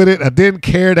good with it. I didn't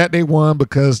care that they won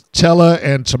because Cella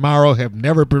and Chamorro have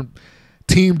never been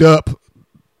teamed up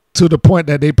to the point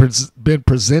that they've been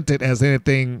presented as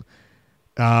anything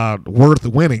worth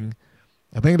winning.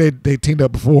 I think they teamed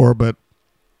up before, but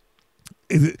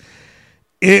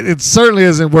it certainly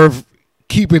isn't worth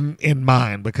keeping in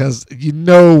mind because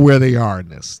where they are in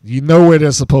this. Where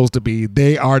they're supposed to be.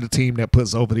 They are the team that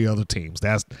puts over the other teams.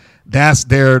 That's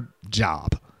their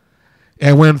job.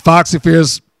 And when Foxy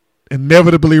Fierce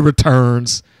inevitably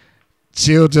returns,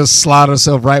 she'll just slot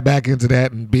herself right back into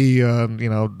that and be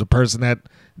the person that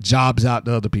jobs out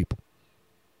the other people.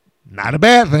 Not a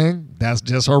bad thing. That's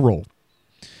just her role.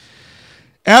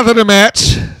 After the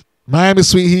match, Miami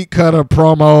Sweet Heat cut a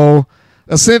promo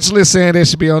essentially saying they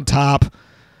should be on top.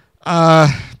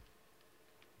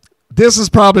 This is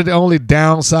probably the only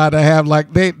downside I have.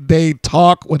 Like they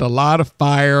talk with a lot of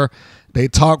fire. They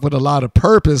talk with a lot of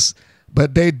purpose,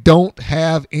 but they don't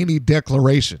have any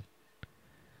declaration.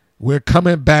 We're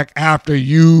coming back after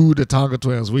you, the Tonga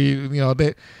Twins.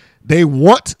 They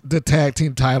want the tag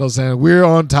team titles, and we're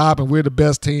on top, and we're the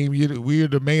best team. We're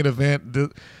the main event.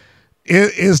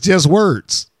 It's just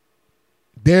words.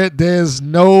 There's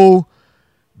no,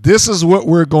 this is what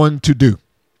we're going to do,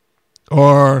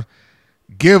 or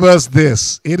give us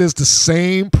this. It is the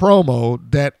same promo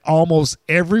that almost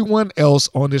everyone else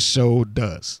on this show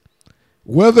does,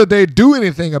 whether they do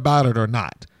anything about it or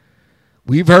not.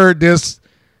 We've heard this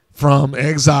from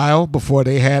Exile before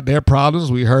they had their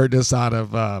problems. We heard this out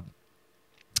of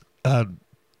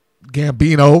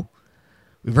Gambino.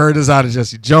 We've heard this out of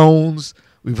Jesse Jones.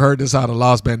 We've heard this out of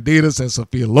Las Banditas and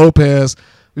Sophia Lopez.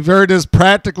 We've heard this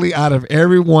practically out of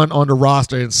everyone on the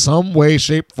roster in some way,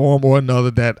 shape, form, or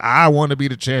another that I want to be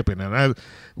the champion and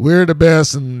we're the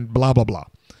best and blah, blah, blah.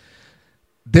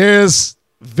 There's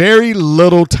very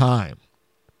little time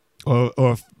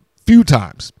or few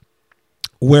times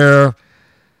where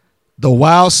the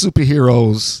WoW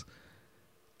superheroes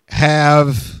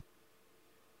have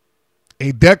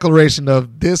a declaration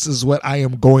of this is what I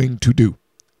am going to do,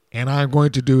 and I'm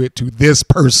going to do it to this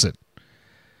person.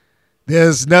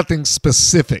 There's nothing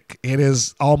specific. It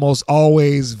is almost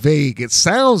always vague. It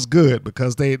sounds good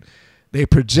because they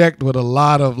project with a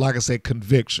lot of, like I said,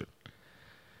 conviction.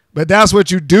 But that's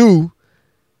what you do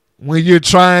when you're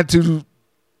trying to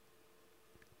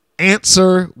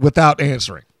answer without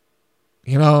answering.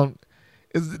 You know,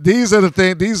 these are the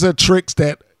things. These are tricks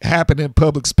that happen in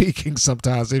public speaking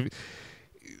sometimes.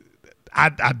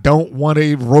 I don't want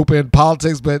to rope in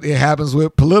politics, but it happens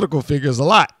with political figures a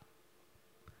lot.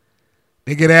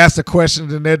 They get asked a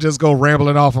question and they just go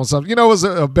rambling off on something. You know, it's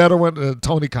a better one,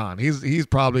 Tony Khan. He's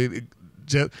probably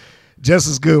just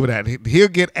as good with that. He'll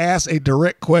get asked a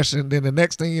direct question, then the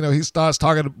next thing you know, he starts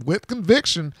talking with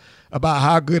conviction about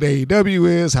how good AEW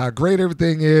is, how great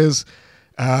everything is.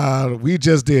 We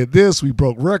just did this. We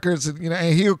broke records,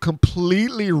 and he'll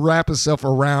completely wrap himself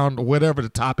around whatever the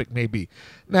topic may be.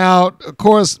 Now, of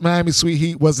course, Miami Sweet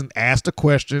Heat wasn't asked a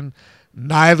question.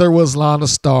 Neither was Lana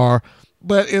Starr.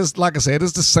 But it's like I said,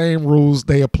 it's the same rules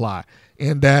they apply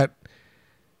in that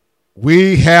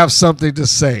we have something to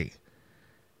say.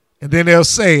 And then they'll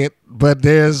say it, but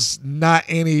there's not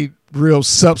any real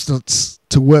substance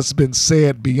to what's been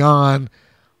said beyond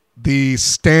the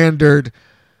standard,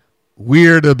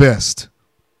 we're the best,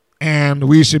 and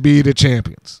we should be the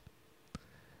champions.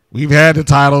 We've had the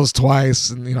titles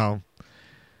twice, and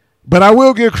but I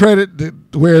will give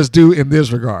credit where it's due in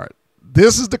this regard.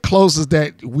 This is the closest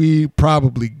that we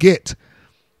probably get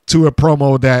to a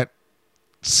promo that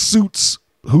suits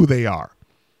who they are.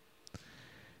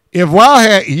 If WoW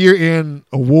had year-end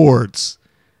awards,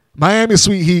 Miami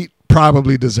Sweet Heat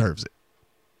probably deserves it.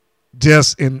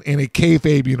 Just in a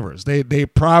kayfabe universe. They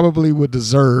probably would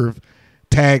deserve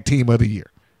Tag Team of the Year.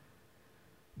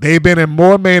 They've been in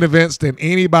more main events than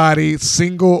anybody,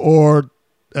 single or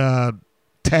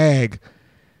tag,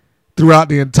 throughout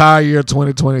the entire year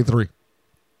 2023.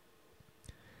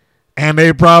 And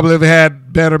they probably have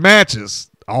had better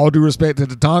matches, all due respect to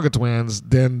the Tonga Twins,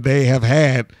 than they have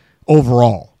had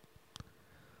overall.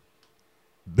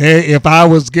 If I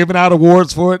was giving out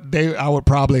awards for it, I would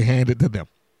probably hand it to them.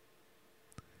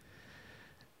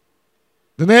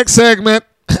 The next segment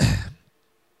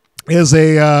is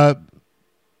a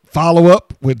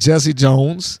follow-up with Jesse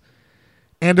Jones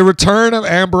and the return of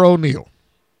Amber O'Neal.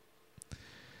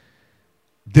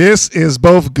 This is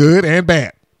both good and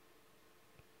bad.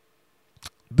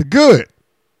 The good,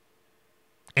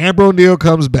 Amber O'Neal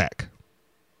comes back.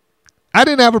 I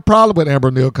didn't have a problem with Amber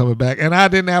O'Neal coming back, and I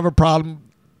didn't have a problem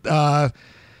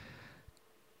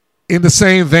in the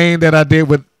same vein that I did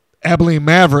with Abilene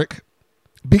Maverick,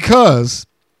 because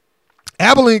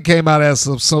Abilene came out as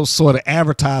some sort of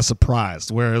advertised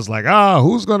surprise, where it's like,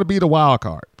 who's going to be the wild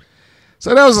card?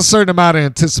 So there was a certain amount of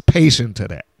anticipation to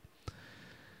that.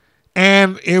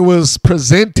 And it was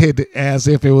presented as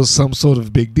if it was some sort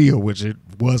of big deal, which it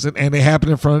wasn't. And it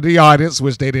happened in front of the audience,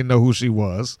 which they didn't know who she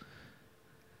was.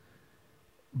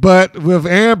 But with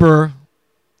Amber,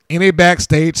 in a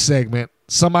backstage segment,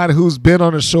 somebody who's been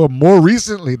on the show more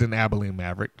recently than Abilene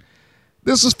Maverick,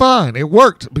 this was fine. It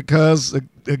worked because,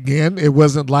 again, it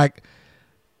wasn't like,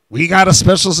 we got a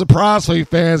special surprise for you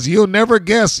fans. You'll never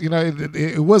guess.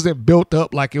 It wasn't built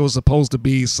up like it was supposed to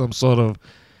be some sort of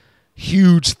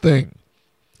huge thing.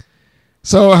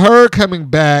 So her coming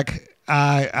back,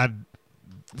 I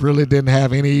really didn't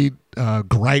have any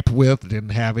gripe with, didn't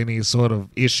have any sort of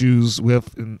issues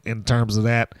with in terms of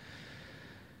that.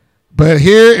 But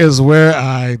here is where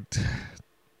I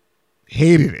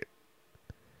hated it.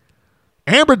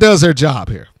 Amber does her job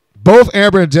here. Both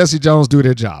Amber and Jesse Jones do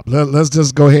their job. Let's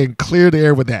just go ahead and clear the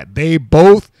air with that. They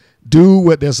both do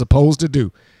what they're supposed to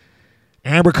do.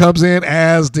 Amber comes in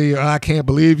as I can't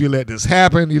believe you let this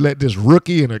happen. You let this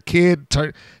rookie and her kid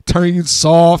turn you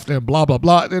soft and blah, blah,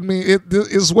 blah. I mean, it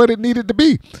is what it needed to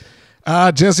be.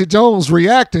 Jesse Jones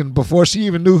reacting before she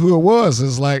even knew who it was.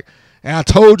 It's like, I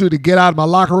told you to get out of my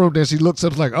locker room. Then she looks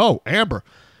up like, oh, Amber,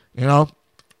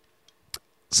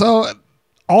 So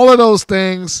all of those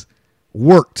things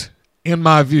worked in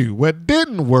my view. What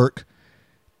didn't work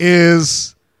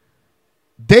is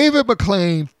David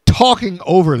McLean talking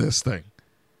over this thing.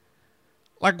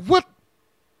 Like, what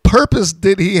purpose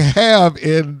did he have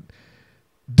in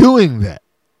doing that?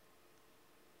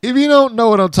 If you don't know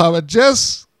what I'm talking about,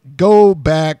 just go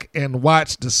back and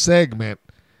watch the segment.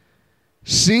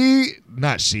 He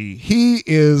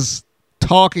is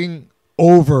talking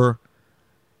over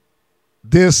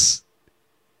this,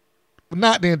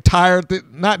 not the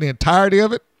entirety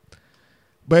of it,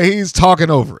 but he's talking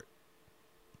over it.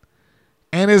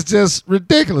 And it's just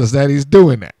ridiculous that he's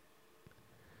doing that.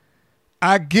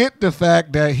 I get the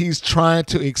fact that he's trying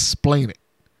to explain it.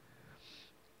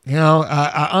 You know,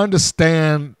 I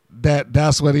understand that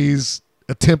that's what he's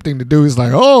attempting to do. He's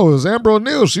like, oh, it's Amber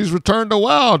O'Neal. She's returned to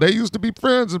WoW. They used to be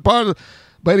friends and part of.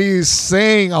 But he's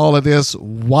saying all of this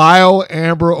while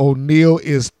Amber O'Neal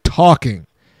is talking.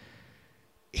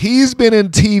 He's been in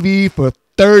TV for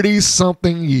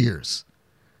 30-something years.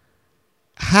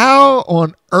 How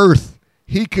on earth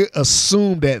he could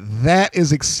assume that that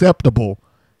is acceptable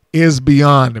is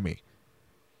beyond me.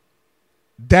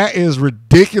 That is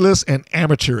ridiculous and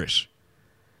amateurish.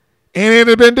 And it would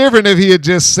have been different if he had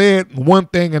just said one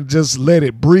thing and just let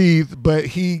it breathe, but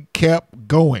he kept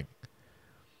going.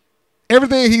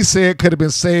 Everything he said could have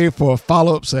been saved for a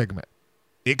follow-up segment.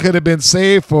 It could have been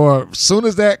saved for, as soon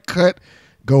as that cut,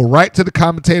 go right to the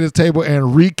commentator's table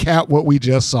and recap what we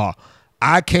just saw.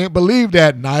 I can't believe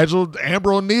that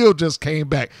Amber O'Neal just came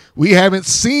back. We haven't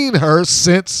seen her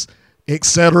since, et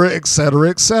cetera, et cetera,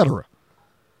 et cetera.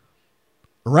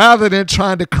 Rather than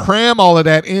trying to cram all of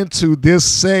that into this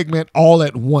segment all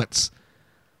at once.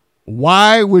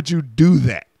 Why would you do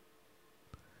that?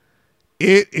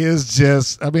 It is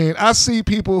just, I mean, I see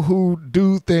people who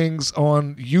do things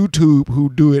on YouTube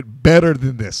who do it better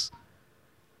than this.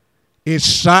 It's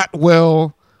shot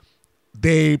well.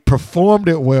 They performed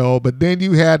it well, but then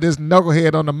you had this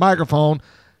knucklehead on the microphone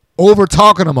over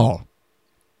talking them all.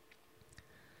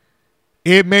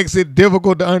 It makes it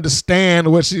difficult to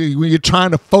understand when you're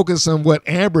trying to focus on what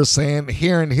Amber's saying,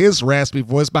 hearing his raspy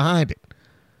voice behind it.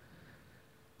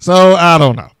 So I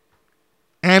don't know.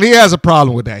 And he has a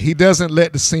problem with that. He doesn't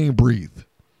let the scene breathe.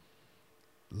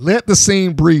 Let the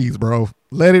scene breathe, bro.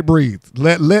 Let it breathe.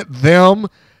 Let them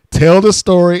tell the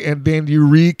story and then you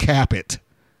recap it.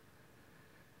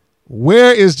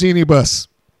 Where is Jeannie Buss?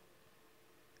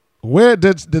 Where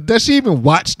does she even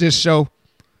watch this show?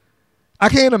 I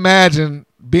can't imagine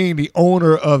being the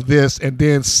owner of this and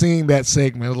then seeing that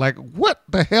segment. Like, what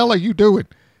the hell are you doing?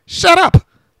 Shut up.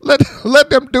 Let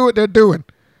them do what they're doing.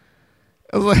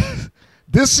 Like,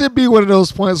 this should be one of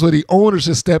those points where the owner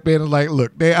should step in and like,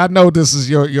 look, I know this is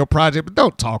your project, but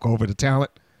don't talk over the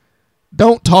talent.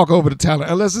 Don't talk over the talent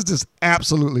unless it's just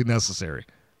absolutely necessary.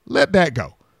 Let that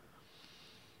go.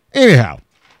 Anyhow,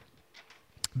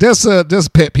 just a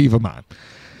pet peeve of mine.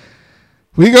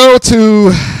 We go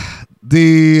to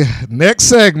the next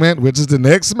segment, which is the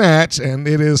next match, and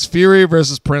it is Fury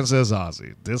versus Princess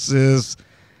Aussie. This is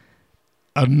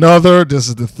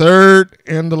the third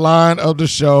in the line of the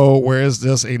show where it's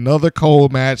just another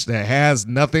cold match that has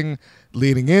nothing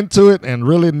leading into it and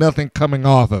really nothing coming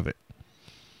off of it.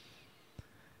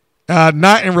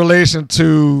 Not in relation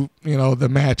to, the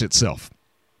match itself.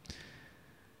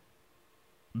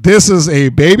 This is a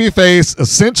babyface,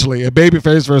 essentially a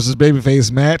babyface versus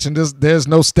babyface match, and there's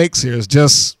no stakes here. It's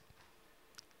just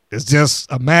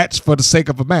a match for the sake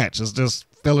of a match. It's just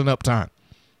filling up time.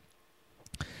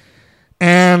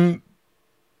 And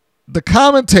the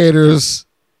commentators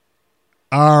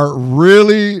are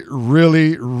really,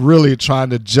 really, really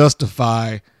trying to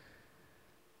justify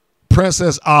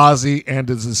Princess Aussie and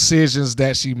the decisions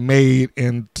that she made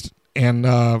in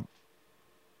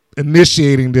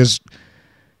initiating this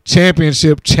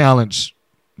championship challenge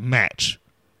match,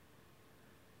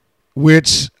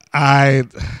 which if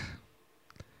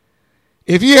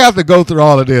you have to go through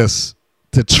all of this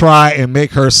to try and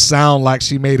make her sound like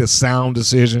she made a sound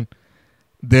decision,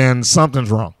 then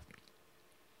something's wrong.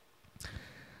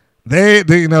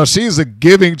 She's a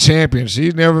giving champion. She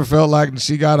never felt like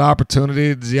she got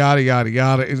opportunity, yada, yada,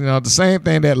 yada. The same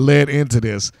thing that led into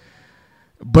this.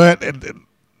 But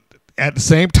at the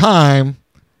same time,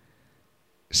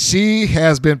 she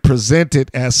has been presented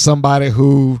as somebody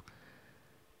who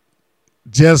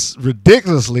just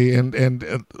ridiculously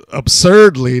and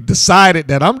absurdly decided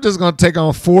that I'm just going to take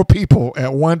on 4 people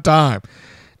at one time.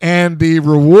 And the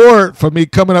reward for me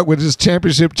coming up with this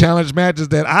championship challenge match is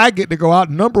that I get to go out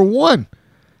number 1.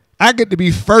 I get to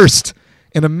be first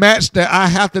in a match that I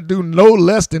have to do no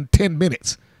less than 10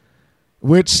 minutes,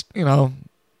 which,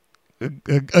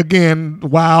 again,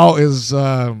 WoW is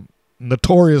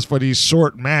notorious for these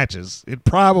short matches. It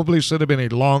probably should have been a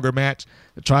longer match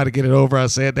to try to get it over. I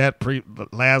said that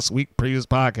last week, previous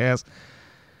podcast.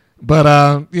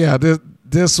 But,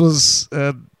 this was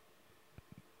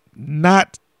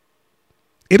not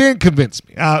It didn't convince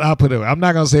me. I'll put it away. I'm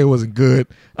not going to say it wasn't good.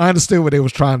 I understood what they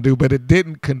was trying to do, but it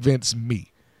didn't convince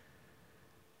me.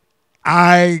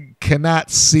 I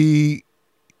cannot see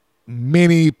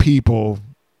many people,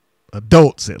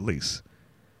 adults at least,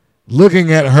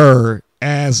 looking at her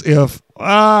as if,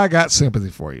 I got sympathy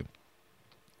for you.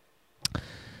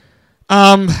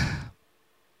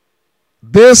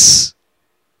 This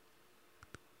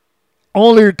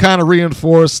only kind of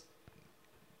reinforced,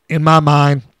 in my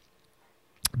mind,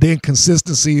 the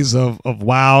inconsistencies of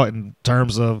WoW in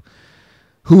terms of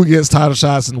who gets title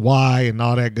shots and why and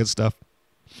all that good stuff.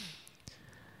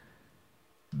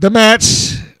 The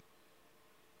match,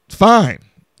 fine.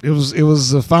 It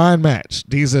was a fine match.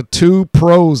 These are two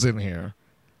pros in here.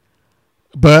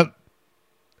 But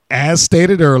as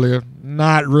stated earlier,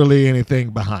 not really anything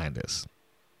behind this.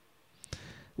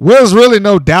 There's really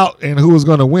no doubt in who was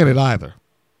going to win it either.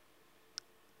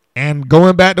 And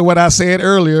going back to what I said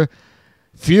earlier,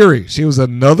 Fury, she was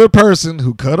another person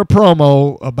who cut a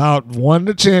promo about won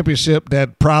the championship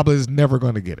that probably is never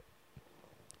going to get it.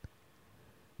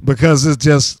 Because it's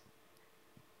just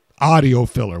audio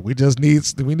filler. We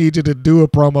need you to do a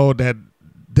promo that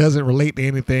doesn't relate to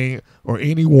anything or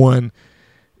anyone.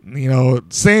 You know,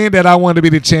 saying that I want to be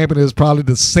the champion is probably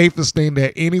the safest thing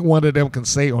that any one of them can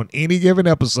say on any given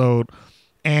episode,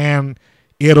 and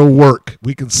it'll work.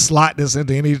 We can slot this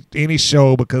into any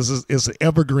show because it's an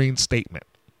evergreen statement.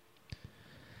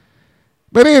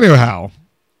 But anyhow,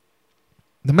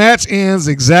 the match ends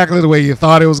exactly the way you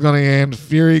thought it was going to end.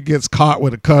 Fury gets caught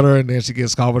with a cutter, and then she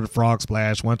gets caught with a frog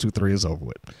splash. 1, 2, 3 is over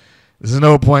with. There's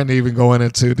no point in even going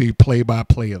into the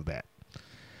play-by-play of that.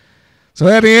 So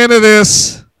at the end of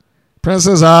this,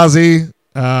 Princess Aussie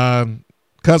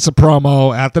cuts a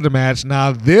promo after the match.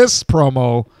 Now, this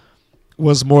promo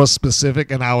was more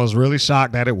specific, and I was really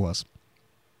shocked that it was.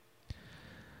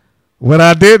 What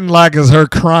I didn't like is her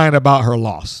crying about her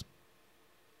loss.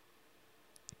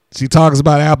 She talks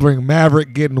about Abilene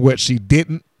Maverick getting what she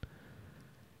didn't.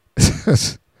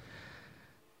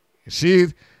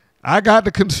 I got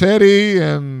the confetti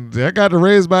and I got to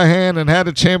raise my hand and had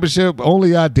the championship.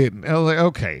 Only I didn't. I was like,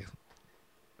 okay.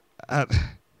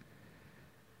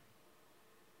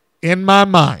 In my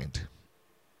mind,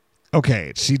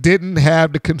 okay, she didn't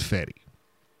have the confetti.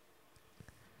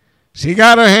 She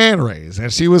got her hand raised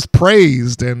and she was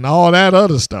praised and all that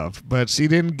other stuff, but she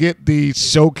didn't get the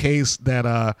showcase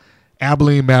that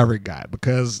Abilene Maverick got,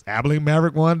 because Abilene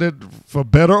Maverick won it, for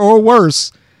better or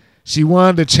worse. She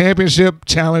won the championship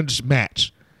challenge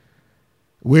match,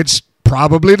 which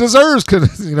probably deserves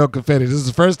confetti. This is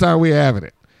the first time we're having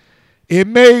it. It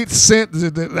made sense.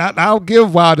 I'll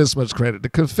give WoW this much credit. The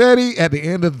confetti at the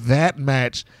end of that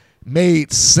match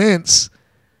made sense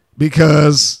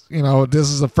because, this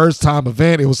is a first-time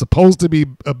event. It was supposed to be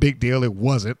a big deal. It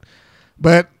wasn't.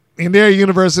 But in their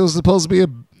universe, it was supposed to be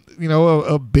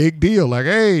a big deal. Like,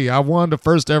 hey, I won the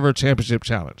first ever championship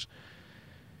challenge.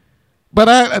 But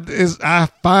I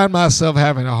find myself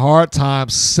having a hard time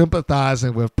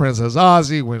sympathizing with Princess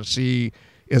Aussie when she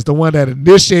is the one that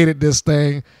initiated this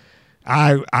thing.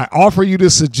 I offer you the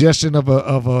suggestion of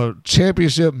a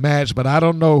championship match, but I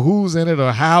don't know who's in it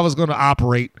or how it's going to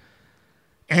operate.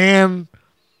 And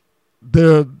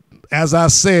as I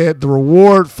said, the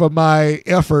reward for my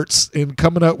efforts in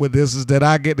coming up with this is that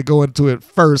I get to go into it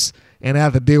first and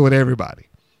have to deal with everybody.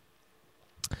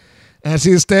 And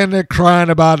she's standing there crying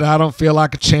about it. I don't feel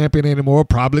like a champion anymore,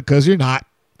 probably because you're not.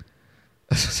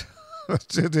 This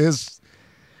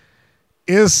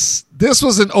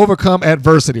was an overcome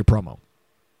adversity promo.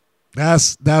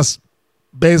 That's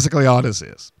basically all this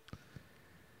is.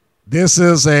 This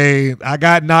is I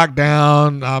got knocked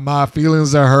down. My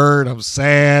feelings are hurt. I'm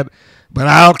sad, but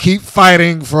I'll keep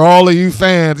fighting for all of you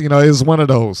fans. It's one of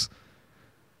those.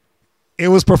 It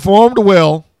was performed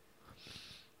well,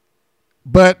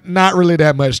 but not really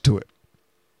that much to it.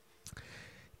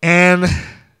 And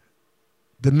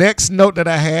the next note that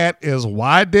I had is,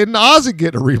 why didn't Aussie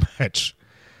get a rematch?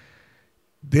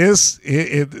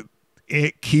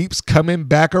 It keeps coming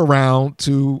back around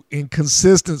to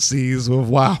inconsistencies with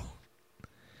WoW.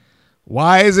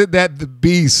 Why is it that the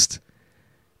Beast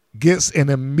gets an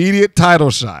immediate title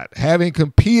shot, having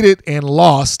competed and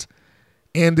lost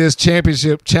in this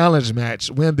championship challenge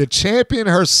match, when the champion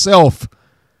herself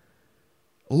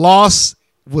lost,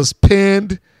 was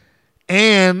pinned,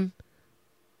 and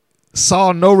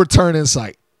saw no return in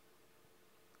sight?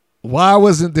 Why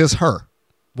wasn't this her?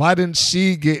 Why didn't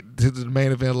she get to the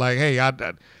main event? Like, hey,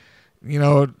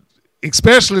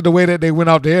 especially the way that they went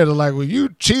out there. They're like, well, you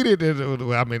cheated.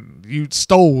 You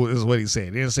stole is what he said.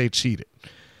 He didn't say cheated.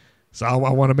 So I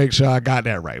want to make sure I got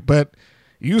that right. But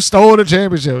You stole the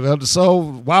championship. So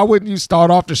why wouldn't you start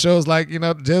off the shows like,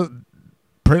 just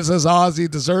Princess Aussie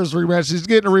deserves a rematch. She's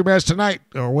getting a rematch tonight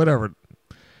or whatever.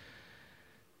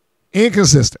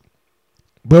 Inconsistent.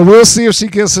 But we'll see if she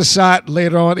gets a shot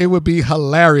later on. It would be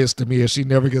hilarious to me if she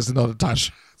never gets another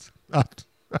title shot.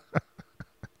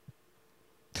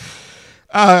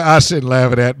 I shouldn't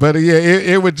laugh at that. But, yeah,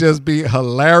 it would just be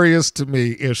hilarious to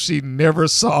me if she never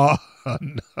saw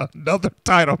another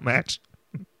title match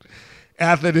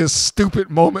after this stupid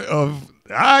moment of,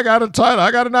 I got a title.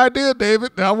 I got an idea,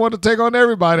 David. I want to take on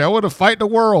everybody. I want to fight the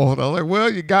world. I'm like,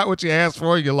 well, you got what you asked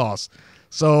for. You lost.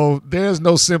 So there's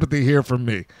no sympathy here from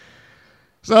me.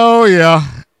 So, yeah,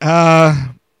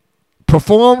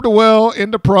 performed well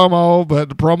in the promo, but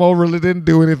the promo really didn't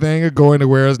do anything or go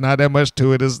anywhere. There's not that much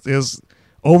to it. It's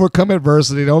overcome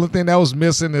adversity. The only thing that was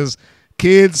missing is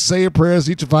kids, say your prayers,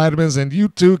 eat your vitamins, and you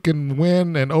too can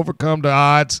win and overcome the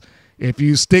odds if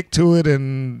you stick to it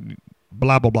and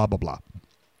blah, blah, blah, blah, blah.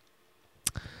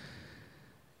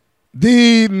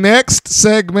 The next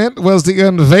segment was the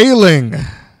unveiling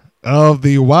of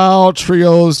the Wild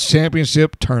Trios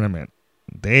Championship Tournament.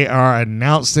 They are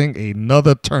announcing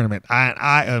another tournament.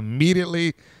 I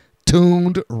immediately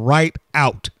tuned right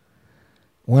out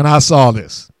when I saw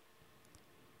this.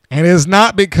 And it's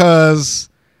not because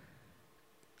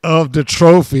of the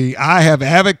trophy. I have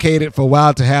advocated for a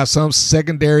while to have some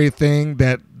secondary thing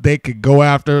that they could go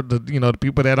after, the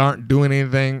people that aren't doing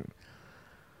anything.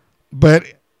 But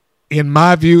in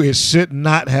my view, it should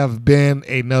not have been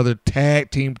another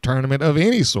tag team tournament of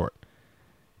any sort.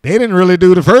 They didn't really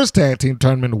do the first tag team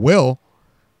tournament well,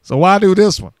 so why do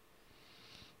this one?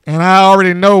 And I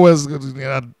already know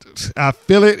I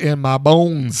feel it in my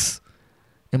bones.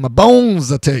 In my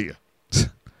bones, I tell you.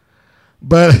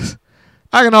 But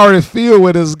I can already feel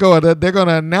where this is going. They're going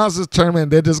to announce this tournament,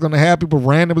 and they're just going to have people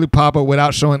randomly pop up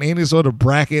without showing any sort of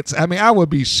brackets. I mean, I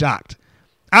would be shocked.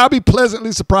 I'll be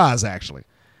pleasantly surprised, actually,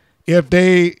 if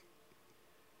they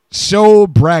show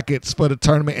brackets for the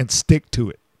tournament and stick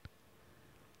to it.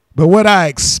 But what I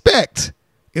expect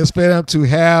is for them to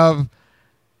have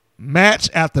match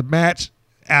after match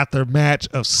after match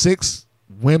of 6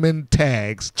 women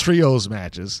tags, trios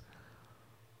matches,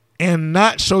 and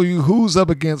not show you who's up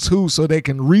against who so they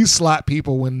can reslot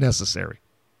people when necessary,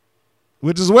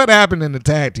 which is what happened in the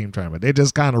tag team tournament. They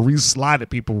just kind of reslotted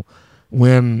people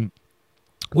when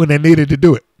they needed to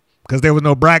do it because there was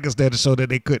no brackets there to show that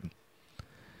they couldn't.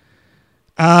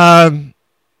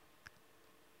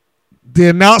 The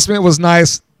announcement was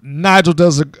nice. Nigel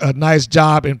does a nice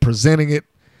job in presenting it.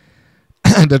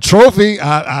 The trophy,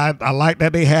 I like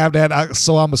that they have that.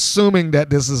 So I'm assuming that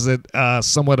this is a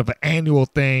somewhat of an annual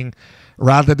thing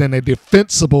rather than a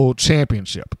defensible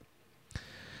championship.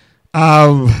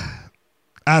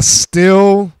 I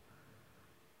still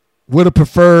would have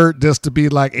preferred this to be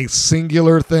like a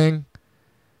singular thing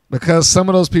because some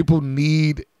of those people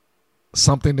need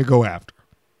something to go after.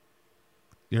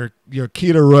 Your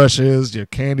Keita Rushes, your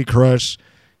Candy Crush,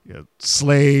 your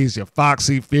Slays, your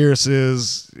Foxy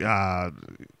Fierces,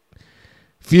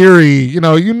 Fury,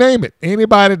 you name it.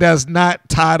 Anybody that's not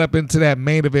tied up into that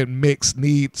main event mix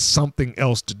needs something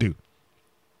else to do.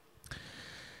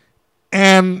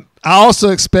 And I also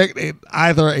expect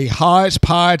either a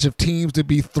hodgepodge of teams to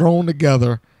be thrown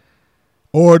together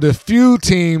or the few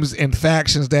teams and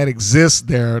factions that exist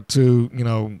there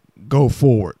to, go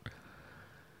forward.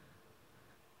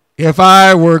 If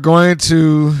I were going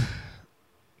to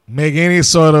make any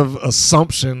sort of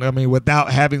assumption,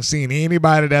 without having seen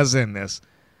anybody that's in this,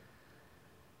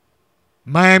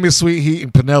 Miami Sweet Heat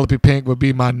and Penelope Pink would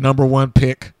be my number one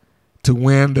pick to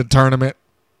win the tournament,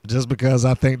 just because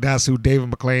I think that's who David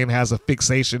McLean has a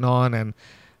fixation on, and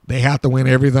they have to win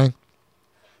everything.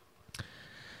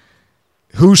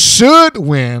 Who should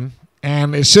win,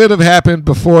 and it should have happened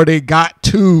before they got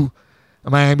to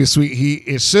Miami Sweet Heat,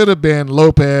 it should have been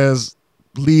Lopez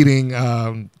leading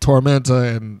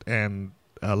Tormenta and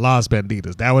Las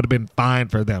Banditas. That would have been fine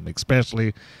for them,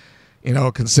 especially,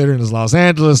 considering it's Los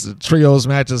Angeles. The trios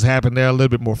matches happen there a little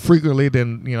bit more frequently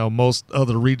than, most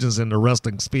other regions in the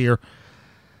wrestling sphere.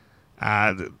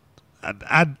 I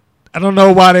don't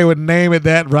know why they would name it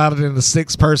that rather than the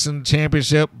 6-person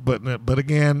championship, but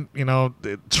again,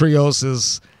 the trios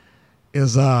is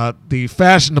the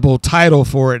fashionable title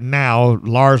for it now,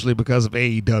 largely because of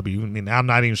AEW. I'm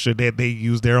not even sure that they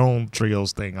use their own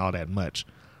trios thing all that much.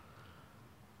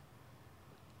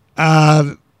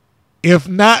 If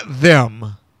not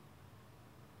them,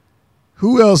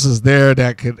 who else is there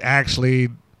that could actually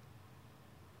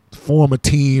form a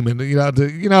team and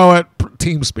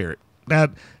team spirit?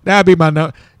 That'd be my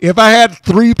number. If I had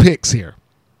 3 picks here,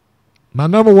 My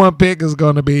number one pick is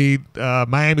going to be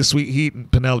Miami Sweet Heat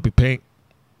and Penelope Pink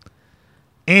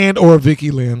and or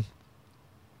Vicky Lynn.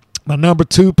 My number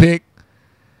two pick,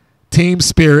 Team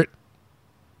Spirit,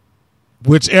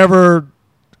 whichever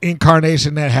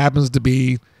incarnation that happens to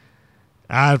be.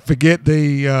 I forget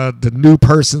the new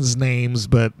person's names,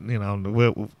 but they're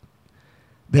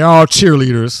all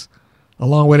cheerleaders,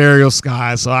 along with Ariel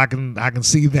Sky, so I can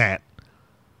see that.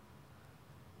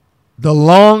 The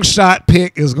long shot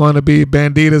pick is going to be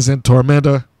Banditas and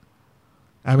Tormenta.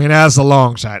 I mean, that's a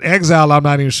long shot. Exile, I'm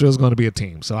not even sure is going to be a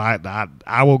team, so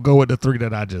I will go with the three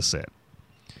that I just said.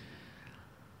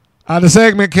 The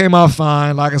segment came out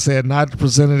fine. Like I said, not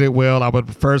presented it well. I would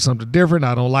prefer something different.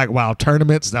 I don't like wild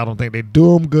tournaments. I don't think they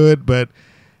do them good. But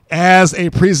as a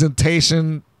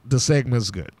presentation, the segment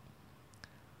is good.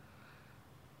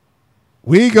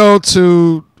 We go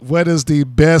to what is the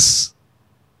best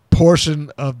portion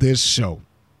of this show.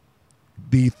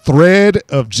 The thread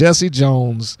of Jesse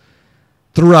Jones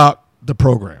throughout the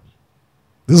program.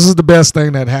 This is the best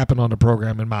thing that happened on the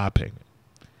program, in my opinion.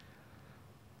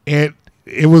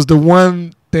 It was the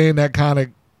one thing that kind of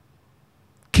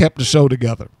kept the show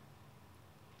together.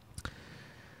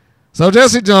 So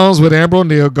Jesse Jones with Amber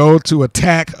O'Neal go to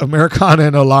attack Americana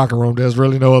in the locker room. There's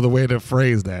really no other way to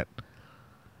phrase that.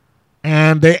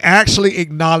 And they actually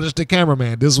acknowledged the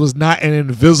cameraman. This was not an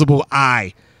invisible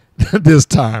eye this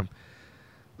time.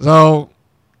 So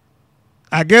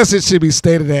I guess it should be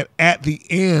stated that at the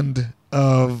end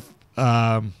of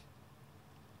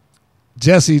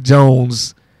Jesse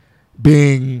Jones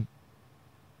being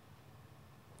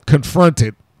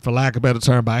confronted, for lack of a better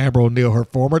term, by Amber O'Neal, her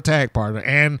former tag partner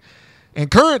and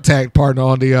current tag partner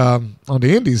on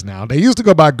the Indies now. They used to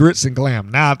go by Grits and Glam.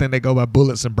 Now I think they go by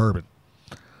Bullets and Bourbon.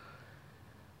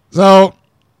 So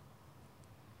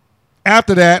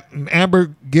after that,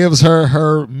 Amber gives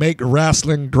her Make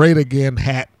Wrestling Great Again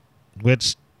hat,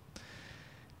 which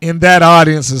in that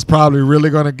audience is probably really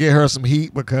going to get her some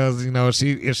heat because,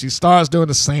 if she starts doing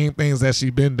the same things that she's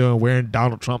been doing, wearing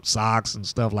Donald Trump socks and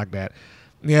stuff like that,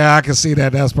 yeah, I can see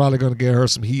that that's probably going to get her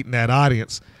some heat in that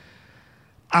audience.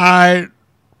 I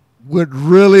would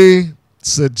really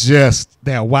suggest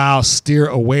that WOW steer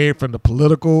away from the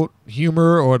political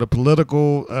humor or the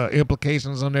political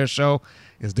implications on their show.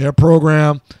 It's their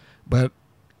program, but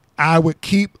I would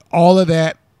keep all of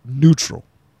that neutral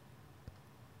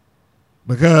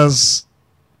because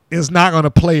it's not going to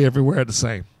play everywhere the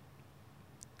same.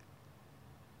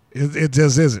 It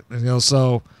just isn't,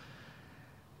 so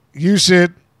you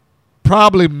should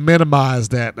probably minimize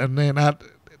that. And then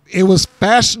it was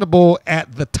fashionable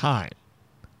at the time.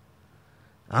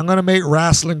 I'm going to make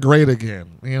wrestling great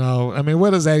again.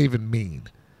 What does that even mean?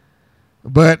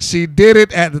 But she did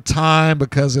it at the time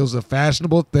because it was a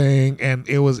fashionable thing and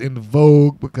it was in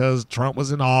vogue because Trump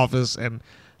was in office and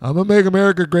I'm going to make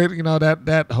America great,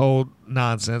 that whole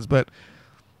nonsense. But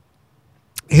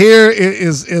here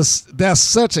that's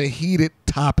such a heated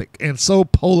topic and so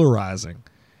polarizing.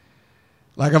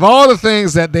 Like, of all the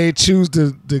things that they choose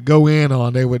to go in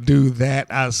on, they would do that.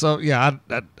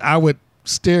 I would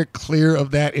steer clear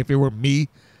of that if it were me.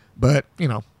 But,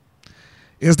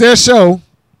 it's their show.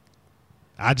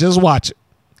 I just watch it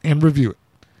and review it.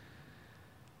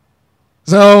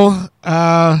 So,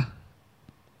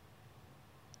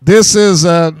 this is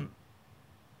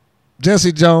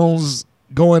Jesse Jones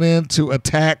going in to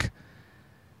attack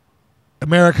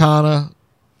Americana.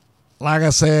 Like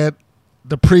I said,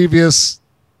 the previous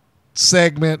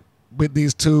segment with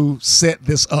these two set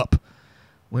this up.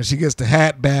 When she gets the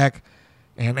hat back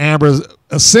and Amber's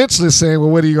essentially saying, well,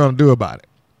 what are you going to do about it?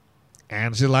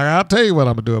 And she's like, I'll tell you what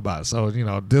I'm going to do about it. So,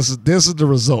 this is the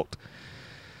result.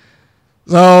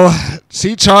 So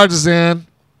she charges in.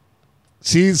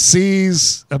 She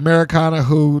sees Americana,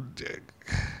 who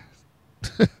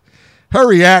her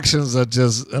reactions are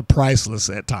just priceless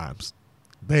at times.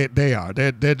 They are.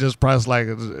 They're just priceless.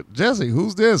 Like, Jesse,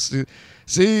 who's this?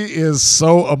 She is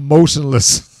so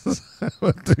emotionless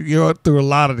through a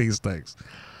lot of these things.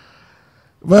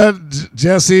 But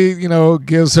Jesse,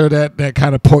 gives her that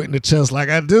kind of point in the chest, like,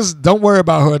 don't worry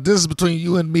about her. This is between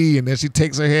you and me. And then she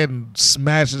takes her head and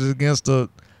smashes it against the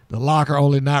locker,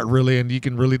 only not really. And you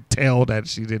can really tell that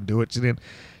she didn't do it. She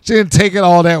didn't take it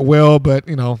all that well, but,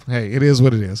 hey, it is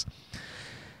what it is.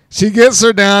 She gets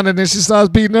her down and then she starts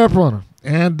beating up on her.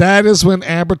 And that is when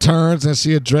Amber turns and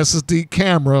she addresses the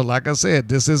camera. Like I said,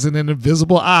 this isn't an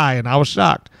invisible eye, and I was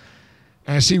shocked.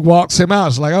 And she walks him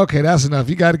out. She's like, okay, that's enough.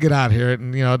 You got to get out here.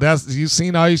 And, you've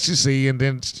seen all you should see. And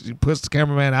then she puts the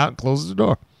cameraman out and closes the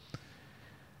door,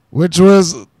 which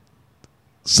was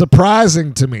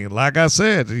surprising to me. Like I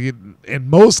said, in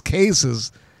most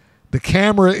cases, The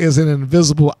camera is an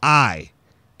invisible eye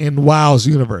in WoW's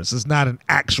universe. It's not an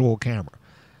actual camera.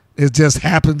 It just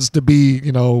happens to be,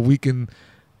 we can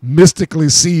mystically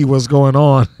see what's going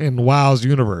on in WoW's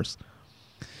universe.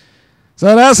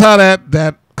 So that's how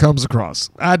that comes across.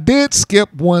 I did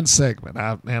skip one segment,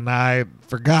 and I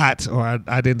forgot, or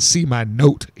I didn't see my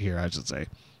note here, I should say.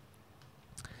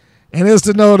 And it's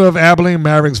the note of Abilene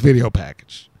Maverick's video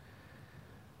package.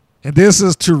 And this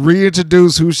is to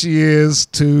reintroduce who she is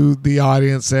to the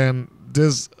audience, and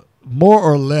this more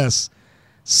or less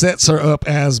sets her up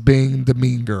as being the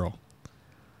mean girl.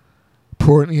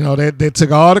 They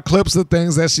took all the clips of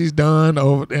things that she's done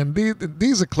over, and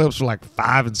these are clips from like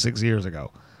 5 and 6 years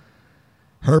ago.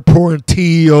 Her pouring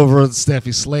tea over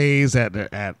Steffi Slays at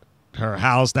her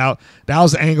house. That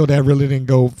was an angle that really didn't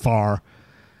go far.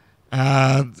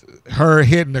 Her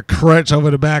hitting a crutch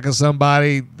over the back of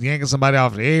somebody, yanking somebody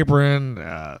off the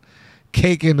apron,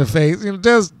 cake in the face,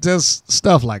 just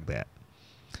stuff like that.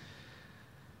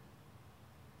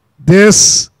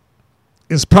 This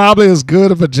is probably as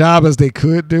good of a job as they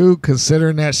could do,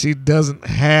 considering that she doesn't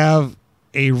have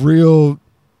a real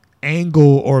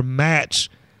angle or match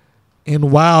in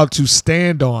WoW to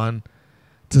stand on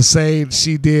to say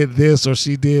she did this or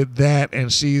she did that,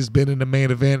 and she's been in the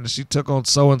main event and she took on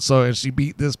so-and-so and she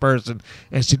beat this person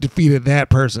and she defeated that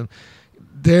person.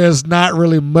 There's not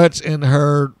really much in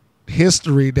her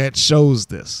history that shows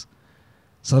this.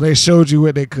 So they showed you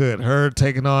what they could. Her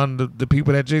taking on the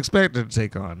people that you expected to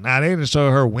take on. Now, they didn't show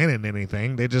her winning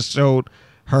anything. They just showed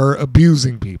her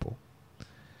abusing people.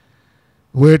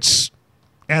 Which,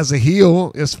 as a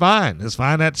heel, is fine. It's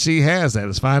fine that she has that.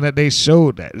 It's fine that they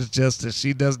showed that. It's just that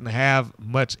she doesn't have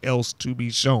much else to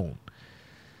be shown.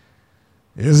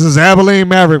 This is Abilene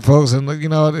Maverick, folks. And,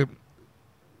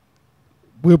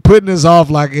 we're putting this off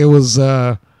like it was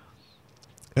a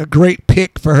great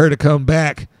pick for her to come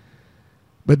back.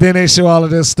 But then they show all of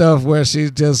this stuff where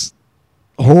she's just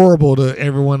horrible to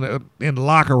everyone in the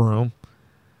locker room.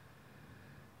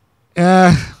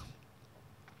 It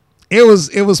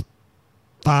was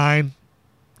fine,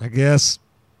 I guess.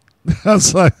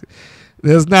 It's like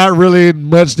there's not really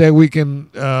much that we can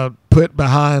put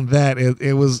behind that.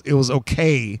 It was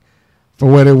okay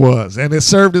for what it was, and it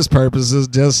served its purposes.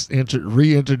 Just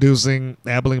reintroducing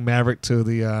Abilene Maverick to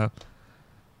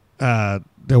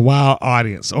the WoW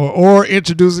audience, or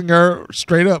introducing her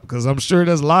straight up, because I'm sure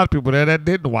there's a lot of people there that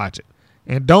didn't watch it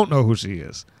and don't know who she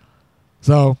is.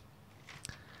 So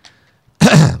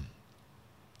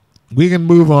we can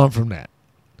move on from that.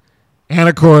 And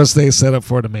of course, they set up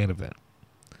for the main event.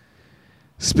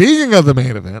 Speaking of the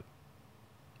main event,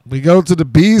 we go to the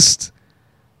Beast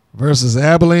versus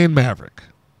Abilene Maverick.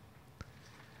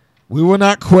 We will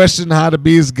not question how the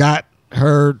Beast got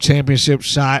her championship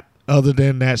shot, other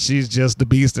than that she's just the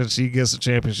Beast and she gets a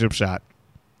championship shot.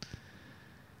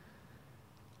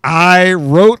 I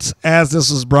wrote, as this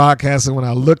was broadcasting, when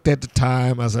I looked at the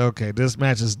time, I said, okay, this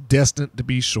match is destined to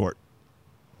be short.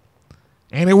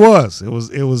 And it was. It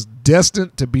was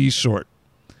destined to be short.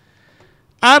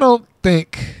 I don't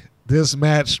think this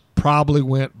match probably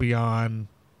went beyond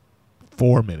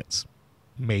 4 minutes.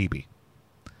 Maybe.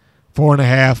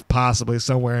 4.5, possibly,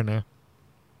 somewhere in there.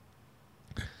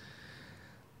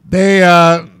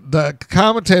 The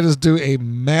commentators do a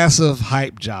massive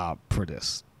hype job for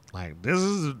this. Like, this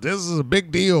is a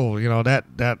big deal, I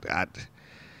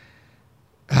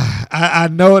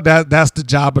know that's the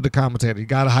job of the commentator. You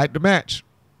got to hype the match.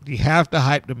 You have to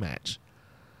hype the match.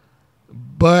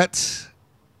 But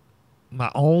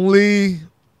my only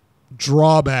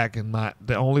drawback and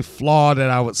the only flaw that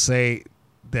I would say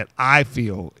that I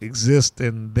feel exists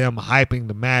in them hyping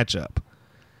the match up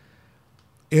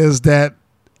is that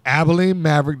Abilene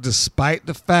Maverick, despite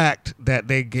the fact that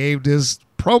they gave this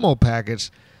promo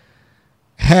package,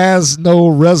 has no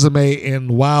resume in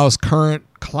WoW's current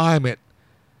climate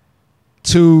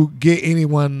to get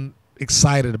anyone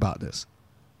excited about this.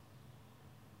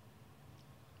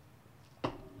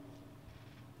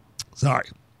 Sorry.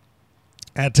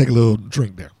 I had to take a little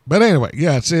drink there. But anyway,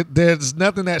 yeah, there's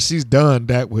nothing that she's done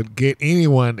that would get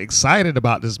anyone excited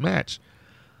about this match.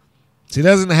 She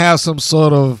doesn't have some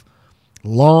sort of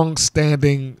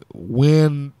long-standing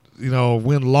win-loss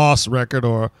record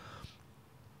or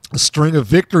a string of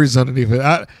victories underneath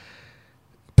it.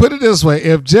 Put it this way,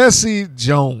 if Jessie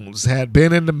Jones had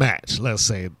been in the match, let's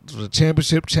say the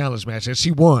championship challenge match, and she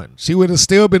won, she would have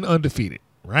still been undefeated,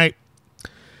 right?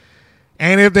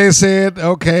 And if they said,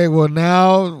 okay, well,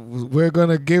 now we're going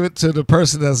to give it to the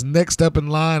person that's next up in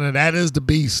line, and that is the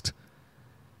Beast,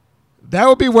 that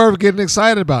would be worth getting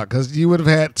excited about, because you would have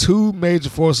had two major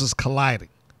forces colliding.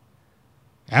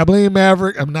 Abilene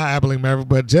Maverick, I'm not Abilene Maverick,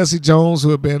 but Jesse Jones, who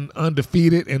have been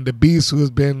undefeated, and the Beast, who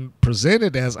has been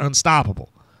presented as unstoppable.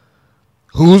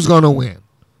 Who's going to win?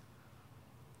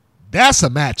 That's a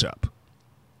matchup.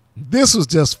 This was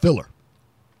just filler.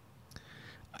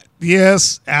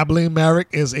 Yes, Abilene Maverick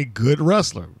is a good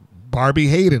wrestler. Barbie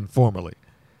Hayden, formerly.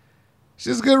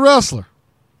 She's a good wrestler.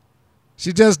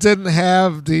 She just didn't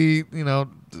have the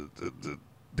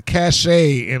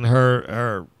cachet in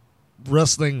her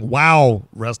wrestling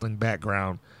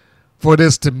background for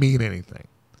this to mean anything.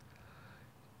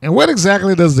 And what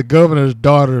exactly does the governor's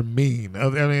daughter mean? I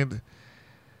mean,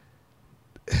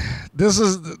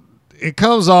 it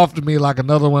comes off to me like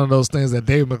another one of those things that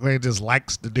David McLane just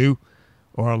likes to do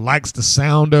or likes the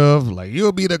sound of, like,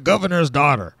 you'll be the governor's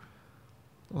daughter.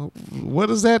 Well, what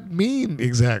does that mean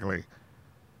exactly?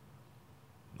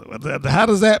 How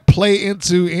does that play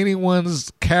into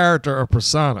anyone's character or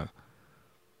persona?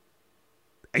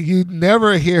 You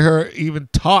never hear her even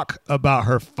talk about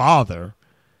her father,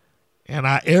 and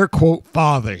I air quote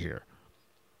father here.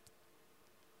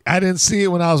 I didn't see it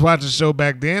when I was watching the show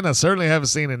back then. I certainly haven't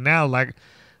seen it now. Like,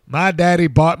 my daddy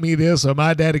bought me this or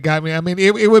my daddy got me. I mean,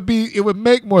 it would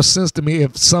make more sense to me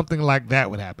if something like that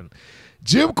would happen.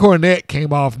 Jim Cornette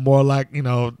came off more like,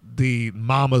 the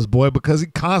mama's boy because he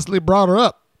constantly brought her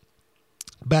up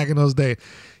back in those days.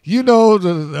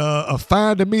 A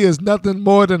fine to me is nothing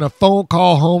more than a phone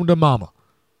call home to mama.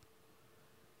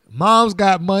 Mom's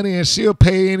got money and she'll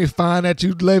pay any fine that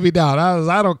you levied out.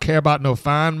 I don't care about no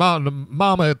fine.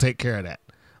 Mama will take care of that.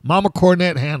 Mama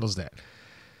Cornette handles that.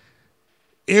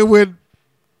 It would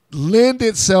lend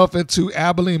itself into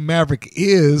Abilene Maverick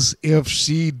if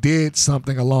she did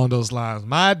something along those lines.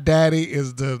 My daddy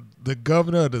is the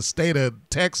governor of the state of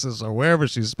Texas or wherever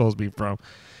she's supposed to be from.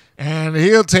 And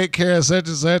he'll take care of such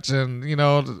and such, and,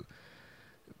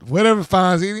 whatever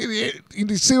fines.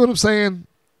 You see what I'm saying?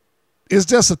 It's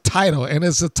just a title, and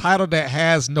it's a title that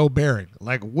has no bearing.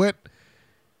 Like, what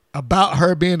about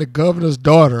her being the governor's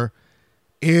daughter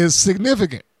is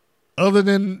significant, other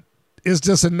than it's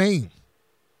just a name?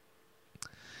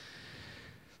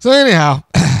 So anyhow,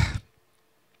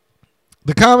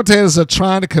 the commentators are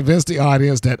trying to convince the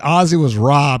audience that Ozzy was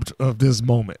robbed of this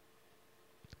moment.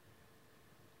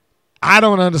 I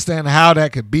don't understand how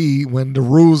that could be when the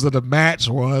rules of the match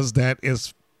was that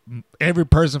it's every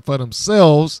person for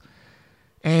themselves,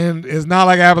 and it's not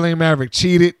like Abilene Maverick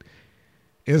cheated.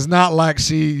 It's not like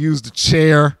she used a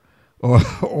chair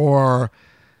or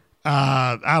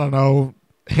I don't know,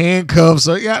 handcuffs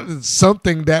or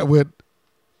something that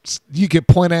you could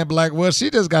point at and be like, well, she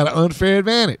just got an unfair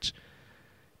advantage.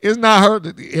 It's not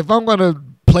her. If I'm going to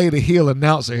play the heel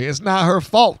announcer here, it's not her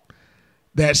fault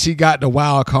that she got the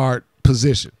wild card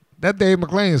position. That's Dave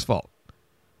McClane's fault.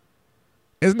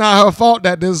 It's not her fault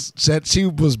that she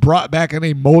was brought back in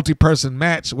a multi-person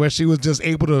match where she was just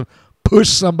able to push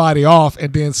somebody off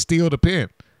and then steal the pin.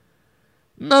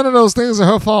 None of those things are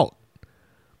her fault.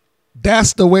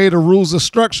 That's the way the rules are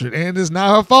structured, and it's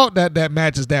not her fault that that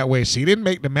match is that way. She didn't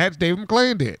make the match. David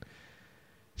McClane did.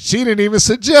 She didn't even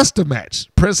suggest the match.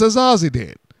 Princess Ozzy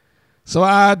did. So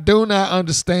I do not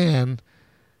understand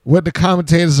what the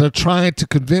commentators are trying to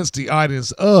convince the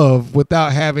audience of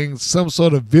without having some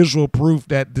sort of visual proof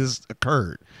that this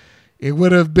occurred. It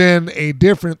would have been a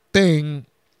different thing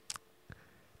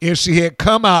if she had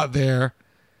come out there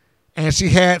and she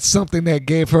had something that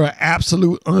gave her an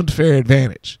absolute unfair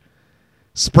advantage.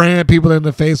 Spraying people in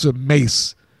the face with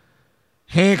mace.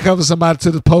 Handcuffing somebody to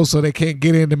the post so they can't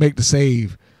get in to make the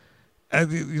save.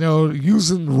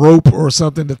 Using rope or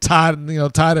something to tie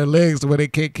their legs to where they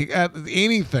can't kick out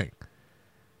anything.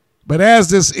 But as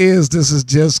this is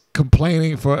just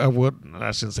complaining for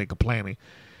I shouldn't say complaining.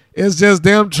 It's just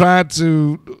them trying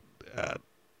to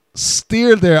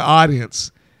steer their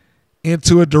audience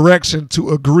into a direction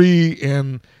to agree,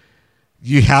 and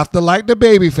you have to like the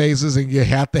baby faces and you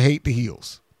have to hate the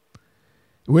heels,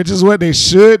 which is what they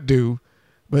should do.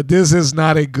 But this is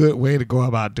not a good way to go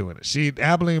about doing it.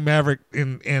 Abilene Maverick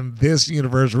in this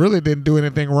universe really didn't do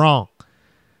anything wrong.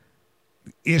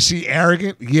 Is she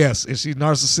arrogant? Yes. Is she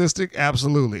narcissistic?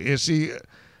 Absolutely.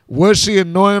 Was she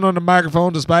annoying on the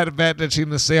microphone despite the fact that she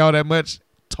didn't say all that much?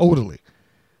 Totally.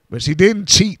 But she didn't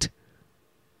cheat.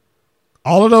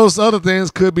 All of those other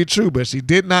things could be true, but she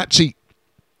did not cheat.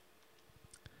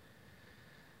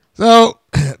 So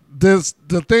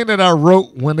the thing that I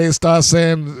wrote when they start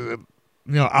saying,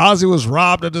 Ozzy was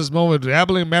robbed at this moment.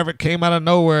 Abilene Maverick came out of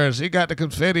nowhere and she got the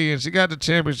confetti and she got the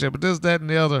championship, but this, that, and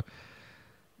the other.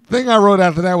 The thing I wrote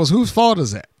after that was, whose fault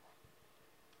is that?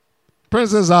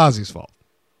 Princess Ozzy's fault.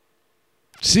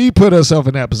 She put herself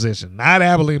in that position, not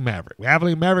Abilene Maverick.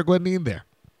 Abilene Maverick wasn't even there.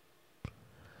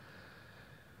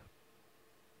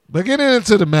 But getting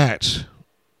into the match,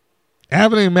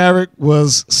 Abilene Maverick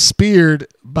was speared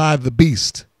by the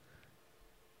Beast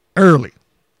early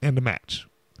in the match.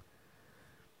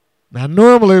 Now,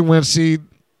 normally when she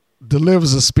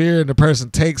delivers a spear and the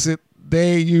person takes it,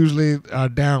 they usually are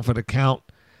down for the count.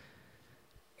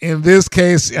 In this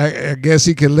case, I guess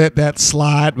he could let that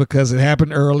slide because it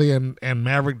happened early and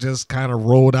Maverick just kind of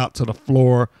rolled out to the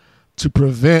floor to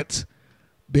prevent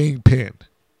being pinned.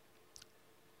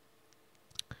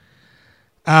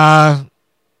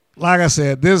 Like I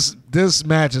said, this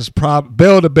match is probably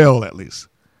bell to bell at least.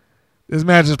 This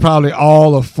match is probably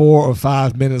all of 4 or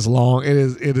 5 minutes long. It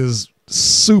is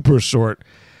super short.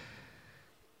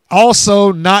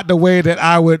 Also, not the way that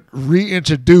I would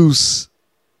reintroduce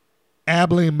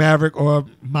Abilene Maverick or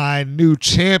my new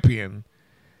champion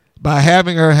by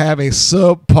having her have a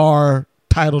subpar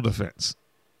title defense.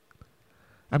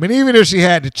 I mean, even if she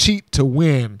had to cheat to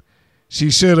win, she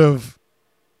should have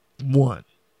won.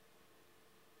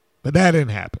 But that didn't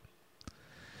happen.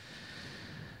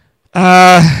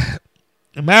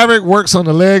 Maverick works on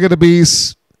the leg of the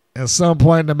Beast at some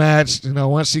point in the match. You know,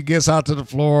 once she gets out to the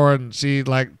floor and she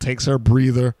like takes her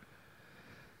breather.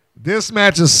 This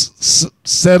match is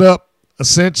set up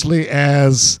essentially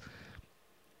as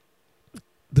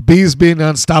the Beast being an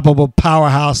unstoppable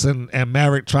powerhouse and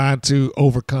Maverick trying to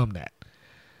overcome that.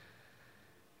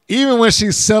 Even when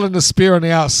she's selling the spear on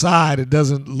the outside, it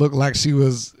doesn't look like she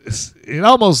was. It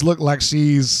almost looked like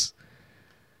she's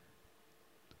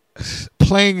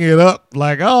playing it up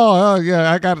like, oh yeah,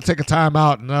 I got to take a time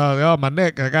out, and oh my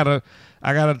neck, I gotta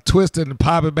twist it and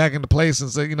pop it back into place,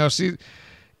 and so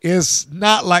it's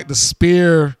not like the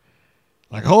spear,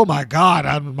 like, oh my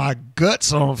God, my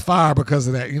guts are on fire because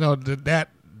of that,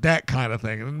 that kind of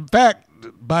thing. And in fact,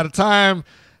 by the time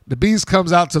the Beast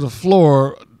comes out to the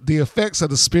floor, the effects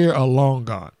of the spear are long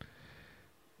gone.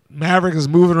 Maverick is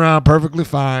moving around perfectly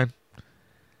fine,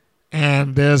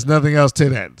 and there's nothing else to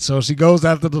that. So she goes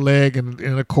after the leg, and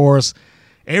of course,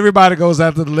 everybody goes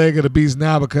after the leg of the Beast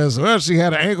now because, well, she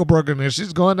had an ankle broken and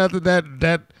she's going after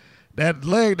that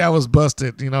leg that was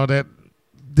busted. That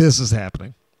this is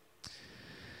happening.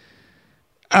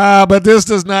 But this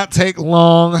does not take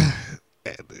long.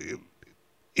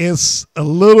 It's a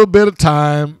little bit of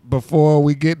time before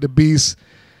we get the Beast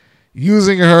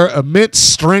using her immense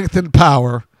strength and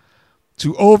power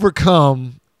to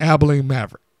overcome Abilene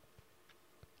Maverick.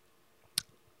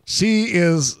 She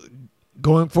is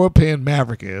going for a pin,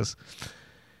 Maverick is.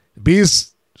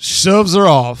 Beast shoves her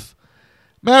off.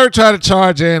 Maverick tried to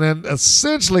charge in and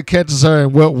essentially catches her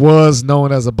in what was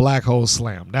known as a black hole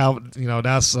slam. Now,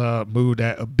 that's a move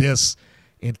that Abyss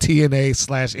in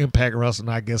TNA / Impact Wrestling,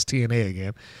 I guess TNA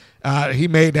again. He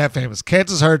made that famous.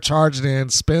 Catches her, charged in,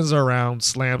 spins her around,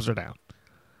 slams her down.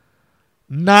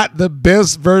 Not the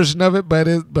best version of it, but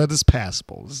it's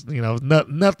passable. It's,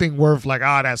 nothing worth like,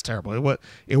 oh, that's terrible.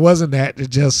 It wasn't that. It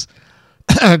just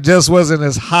wasn't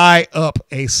as high up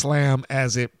a slam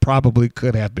as it probably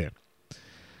could have been.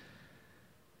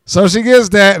 So she gets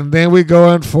that, and then we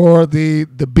go in for the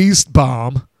Beast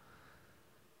Bomb.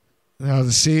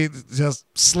 She just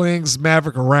slings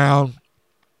Maverick around,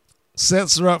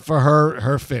 sets her up for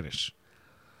her finish.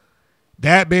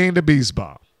 That being the Beast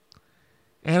Bomb.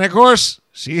 And, of course,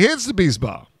 she hits the Beast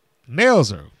Bomb, nails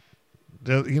her.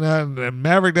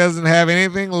 Maverick doesn't have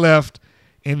anything left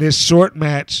in this short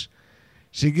match.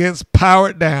 She gets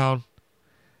powered down,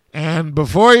 and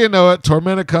before you know it,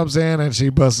 Tormenta comes in and she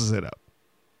busts it up.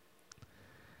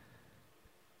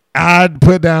 I'd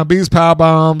put down Beast power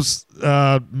bombs,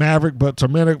 Maverick, but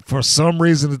Tormenta for some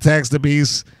reason attacks the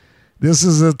Beast. This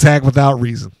is an attack without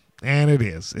reason, and it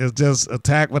is. It's just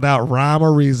attack without rhyme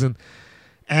or reason,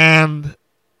 and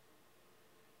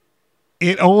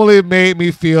it only made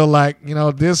me feel like,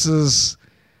 this is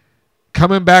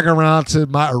coming back around to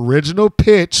my original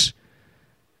pitch.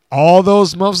 All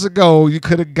those months ago, you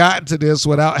could have gotten to this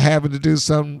without having to do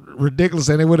something ridiculous,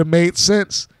 and it would have made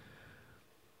sense.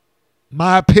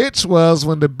 My pitch was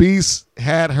when the Beast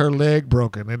had her leg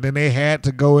broken, and then they had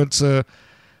to go into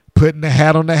putting the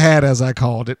hat on the hat, as I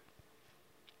called it.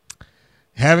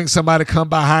 Having somebody come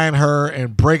behind her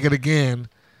and break it again.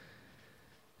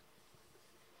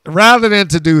 Rather than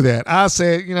to do that, I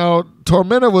said,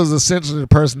 Tormenta was essentially the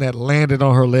person that landed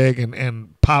on her leg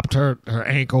and popped her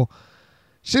ankle.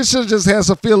 She should have just had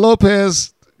Sophia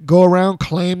Lopez go around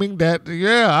claiming that,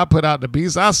 yeah, I put out the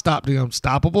Beast. I stopped the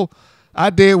Unstoppable. I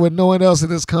did what no one else in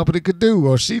this company could do,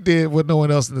 or she did what no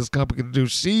one else in this company could do.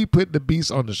 She put the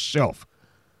Beast on the shelf.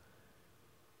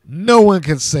 No one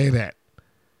can say that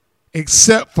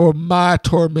except for my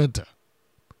Tormenta.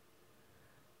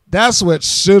 That's what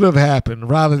should have happened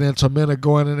rather than Tormenta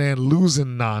going in there and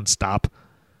losing nonstop.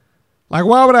 Like,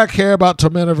 why would I care about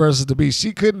Tormenta versus The Beast?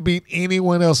 She couldn't beat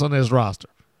anyone else on this roster.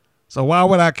 So why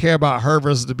would I care about her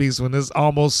versus The Beast when it's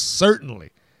almost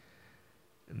certainly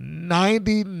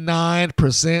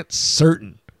 99%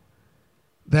 certain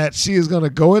that she is going to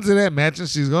go into that match and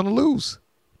she's going to lose?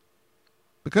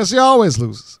 Because she always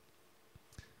loses.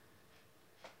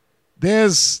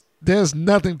 There's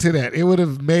nothing to that. It would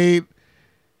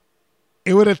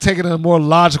have taken a more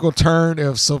logical turn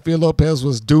if Sophia Lopez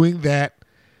was doing that,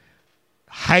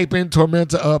 hyping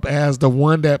Tormenta up as the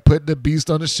one that put the Beast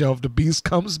on the shelf. The Beast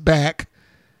comes back.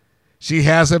 She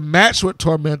has a match with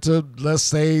Tormenta, let's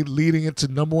say, leading into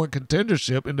number one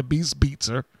contendership, and the Beast beats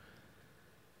her.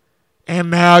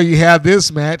 And now you have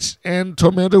this match, and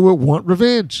Tormenta would want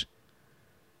revenge.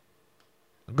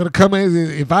 I'm going to come in.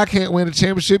 If I can't win the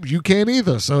championship, you can't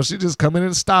either. So she just come in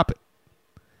and stop it.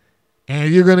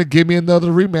 And you're going to give me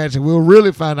another rematch, and we'll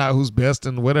really find out who's best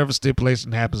in whatever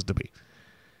stipulation happens to be.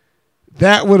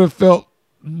 That would have felt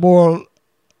more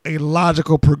a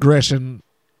logical progression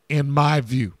in my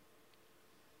view.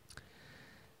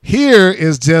 Here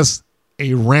is just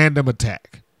a random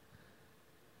attack.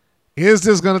 Is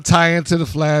this going to tie into the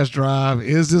flash drive?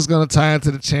 Is this going to tie into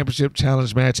the championship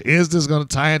challenge match? Is this going to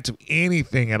tie into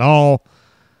anything at all?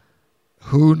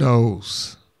 Who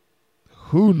knows?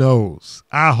 Who knows?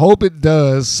 I hope it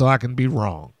does so I can be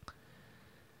wrong.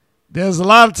 There's a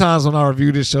lot of times when I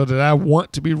review this show that I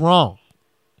want to be wrong.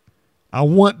 I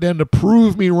want them to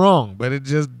prove me wrong, but it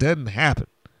just doesn't happen.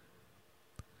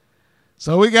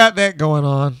 So we got that going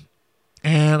on.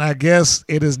 And I guess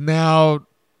it is now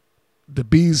the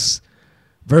Beast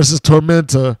versus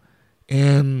Tormenta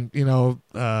in,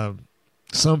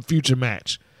 some future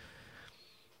match.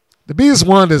 The Beast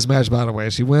won this match, by the way.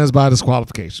 She wins by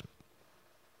disqualification.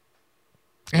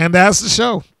 And that's the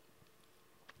show.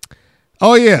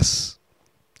 Oh, yes.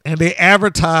 And they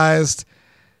advertised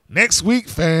next week,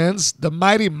 fans, the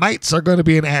Mighty Mites are going to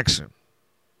be in action.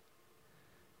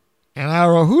 And I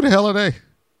wrote, who the hell are they?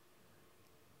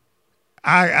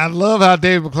 I love how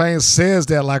Dave McClain says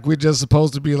that like we're just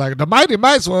supposed to be like, the Mighty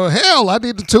Mites, well, hell, I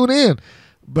need to tune in.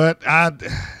 But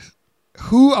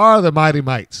who are the Mighty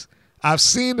Mites? I've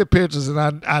seen the pictures, and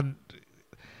I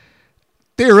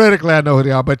theoretically I know who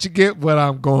they are, but you get what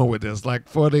I'm going with this. Like,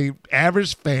 for the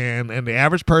average fan and the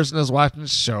average person that's watching the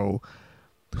show,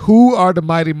 who are the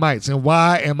Mighty Mites, and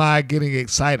why am I getting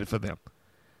excited for them?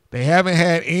 They haven't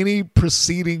had any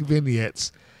preceding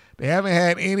vignettes. They haven't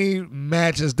had any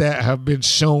matches that have been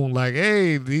shown like,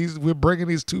 hey, we're bringing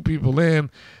these two people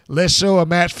in. Let's show a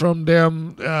match from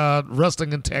them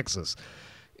wrestling in Texas.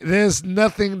 There's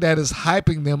nothing that is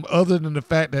hyping them other than the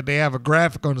fact that they have a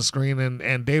graphic on the screen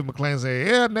and Dave McClain say,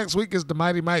 yeah, next week is the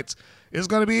Mighty Mites. It's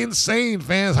going to be insane,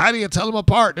 fans. How do you tell them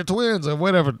apart? They're twins or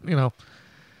whatever,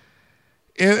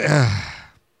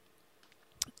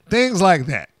 Things like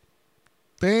that.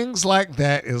 Things like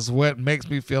that is what makes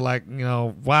me feel like,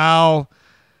 wow,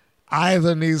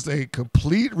 either needs a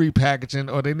complete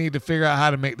repackaging or they need to figure out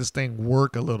how to make this thing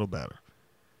work a little better.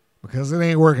 Because it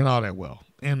ain't working all that well,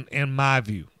 in my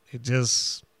view. It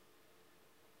just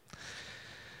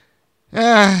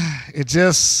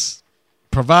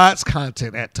provides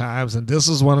content at times, and this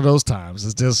is one of those times.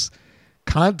 It's just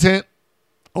content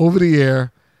over the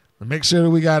air to make sure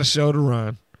that we got a show to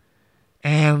run.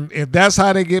 And if that's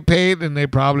how they get paid, then they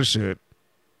probably should.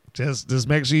 Just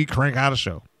make sure you crank out a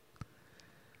show.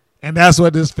 And that's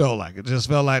what this felt like. It just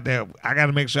felt like that. I got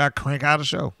to make sure I crank out a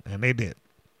show. And they did.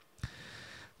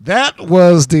 That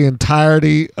was the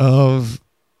entirety of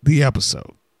the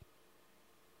episode.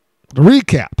 The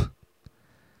recap.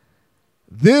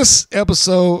 This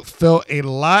episode felt a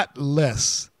lot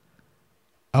less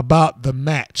about the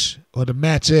match or the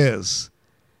matches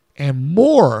and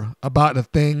more about the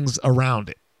things around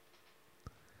it.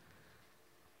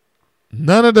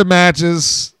 None of the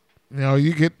matches,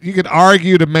 you could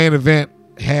argue the main event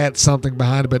had something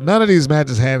behind it, but none of these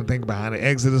matches had anything behind it.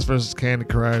 Exodus versus Candy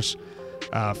Crush,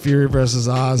 Fury versus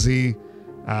Ozzy,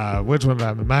 which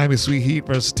one? Miami Sweet Heat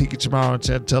versus Tiki Chamorro and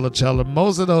Chella.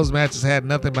 Most of those matches had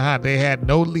nothing behind it. They had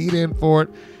no lead in for it,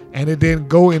 and it didn't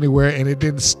go anywhere, and it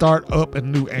didn't start up a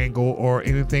new angle or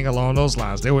anything along those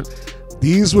lines.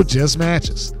 These were just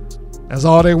matches. That's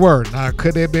all they were. Now,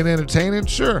 could they have been entertaining?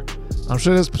 Sure. I'm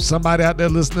sure there's somebody out there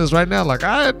listening to this right now like,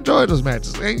 I enjoy those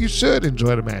matches. And you should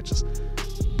enjoy the matches.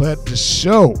 But the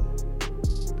show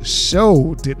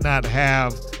did not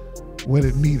have what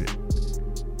it needed.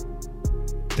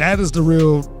 That is the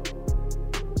real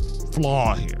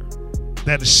flaw here.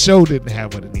 That the show didn't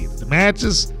have what it needed. The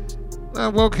matches,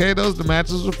 okay, the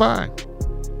matches were fine.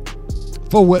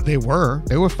 for what they were.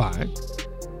 They were fine.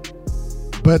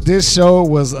 But this show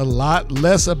was a lot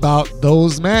less about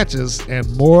those matches and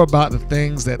more about the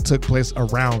things that took place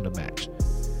around the match.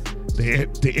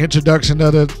 The introduction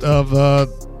of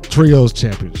the Trios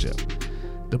Championship.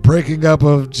 The breaking up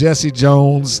of Jesse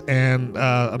Jones and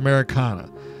Americana.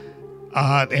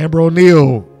 Amber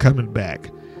O'Neal coming back.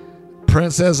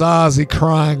 Princess Ozzy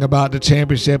crying about the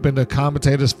championship and the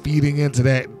commentators feeding into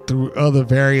that through other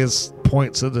various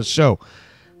points of the show.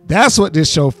 That's what this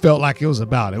show felt like it was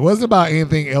about. It wasn't about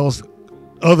anything else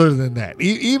other than that.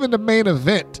 Even the main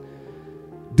event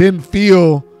didn't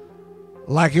feel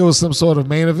like it was some sort of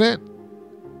main event.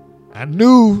 I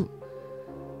knew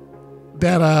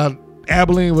that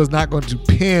Abilene was not going to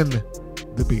pin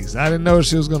the Beast. I didn't know if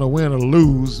she was going to win or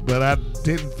lose, but I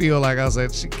didn't feel like I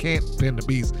said she can't pin the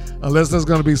Beast unless there's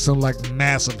going to be some like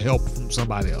massive help from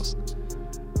somebody else.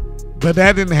 But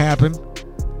that didn't happen.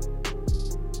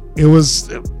 It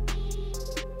wasn't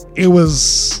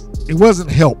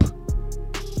help.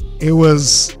 It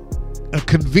was a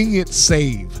convenient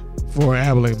save for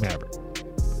Abilene Maverick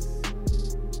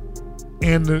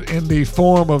in the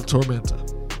form of Tormenta.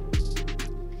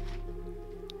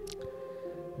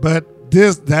 But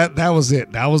that was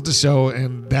it. That was the show,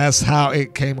 and that's how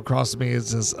it came across to me.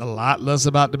 It's just a lot less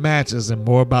about the matches and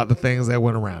more about the things that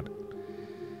went around it.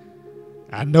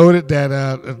 I noted that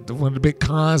one of the big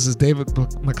cons is David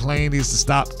McLane needs to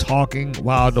stop talking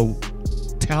while the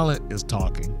talent is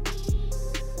talking.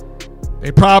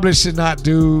 They probably should not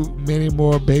do many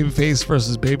more babyface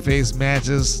versus babyface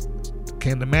matches.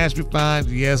 Can the match be fine?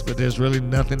 Yes, but there's really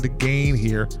nothing to gain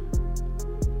here.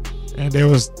 And there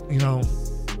was,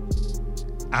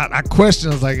 I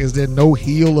questioned, I was like, is there no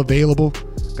heel available?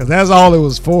 Because that's all it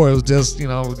was for. It was just, you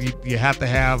have to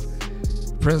have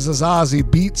Princess Ozzy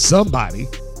beat somebody.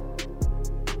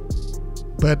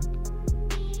 But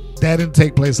that didn't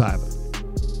take place either.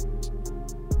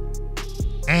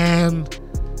 And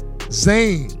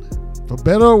Zayn, for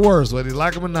better or worse, whether you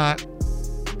like him or not,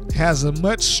 has a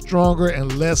much stronger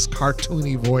and less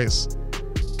cartoony voice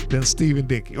than Stephen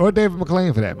Dickey, or David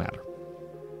McLane for that matter.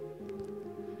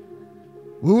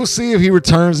 We will see if he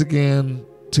returns again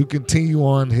to continue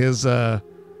on his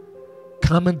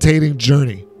commentating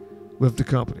journey with the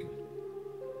company.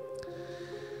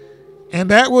 And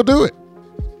that will do it.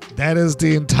 That is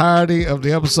the entirety of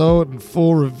the episode in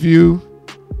full review.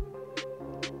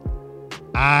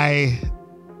 I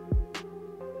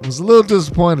was a little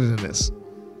disappointed in this.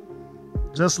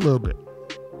 Just a little bit.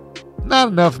 Not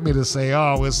enough for me to say,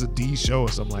 oh, it's a D show or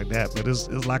something like that, but it's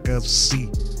like a C.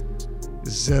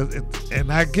 It's just,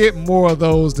 and I get more of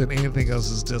those than anything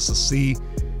else. It's just a C.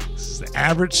 It's an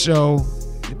average show.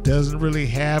 It doesn't really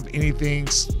have anything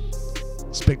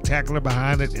spectacular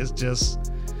behind it. It's just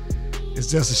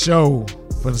a show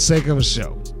for the sake of a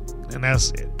show. And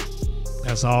that's it.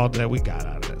 That's all that we got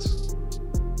out of this.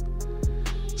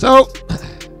 So,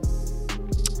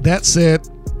 that said,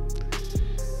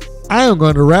 I am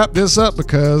going to wrap this up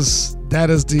because that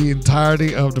is the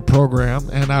entirety of the program,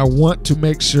 and I want to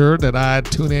make sure that I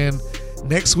tune in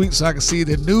next week so I can see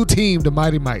the new team, the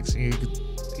Mighty Mites, and you can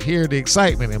hear the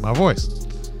excitement in my voice.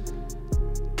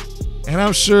 And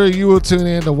I'm sure you will tune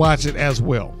in to watch it as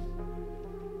well.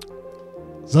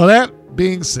 So that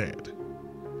being said,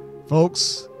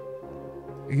 folks,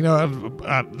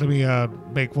 let me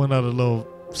make one other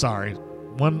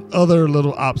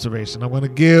little observation. I'm going to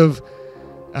give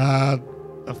a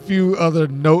few other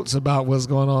notes about what's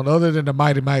going on other than the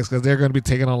Mighty Mites, because they're going to be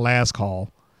taking on Last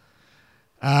Call.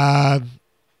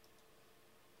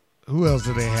 Who else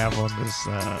do they have on this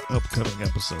upcoming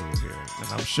episode here? And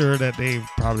I'm sure that they've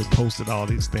probably posted all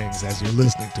these things as you're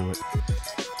listening to it.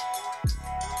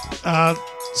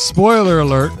 Spoiler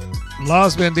alert,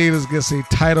 Los Bandidos gets a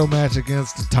title match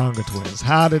against the Tonga Twins.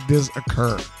 How did this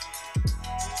occur?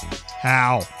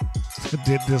 How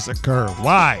did this occur?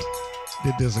 Why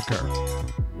did this occur?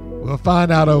 We'll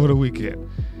find out over the weekend.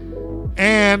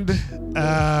 And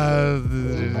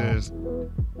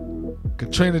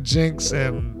Katrina Jinx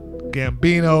and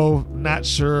Gambino, not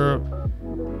sure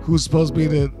who's supposed to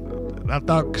be I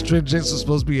thought Katrina Jinx was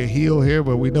supposed to be a heel here,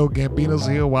 but we know Gambino's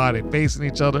a heel. Why they're facing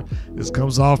each other? This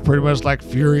comes off pretty much like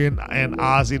Fury and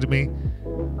Ozzy to me.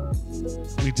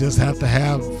 We just have to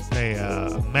have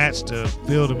a match to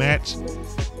fill the match.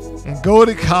 And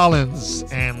Goldie Collins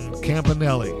and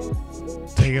Campanelli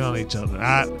taking on each other.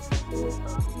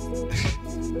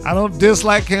 I don't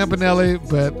dislike Campanelli,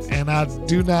 and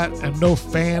I'm no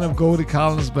fan of Goldie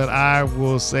Collins, but I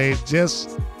will say just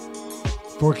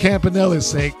for Campanelli's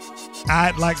sake,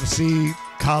 I'd like to see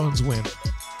Collins win.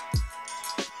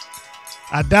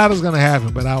 I doubt it's going to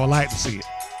happen, but I would like to see it.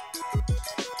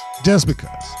 Just because.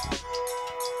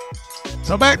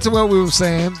 So back to what we were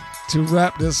saying to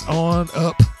wrap this on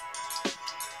up.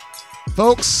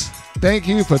 Folks, thank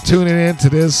you for tuning in to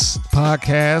this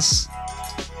podcast.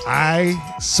 I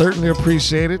certainly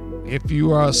appreciate it. If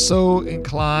you are so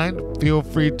inclined, feel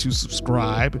free to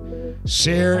subscribe,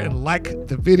 share, and like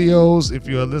the videos. If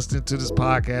you're listening to this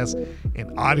podcast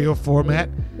in audio format,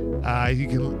 you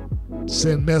can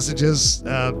send messages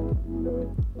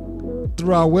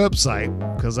through our website,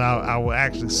 because I will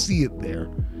actually see it there.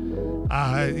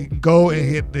 You can go and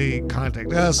hit the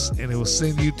contact us, and it will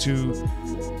send you to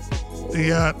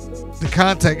the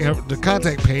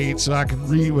contact page, so I can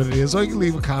read what it is. Or you can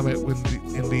leave a comment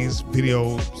in these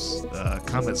videos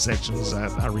comment sections.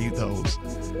 I read those.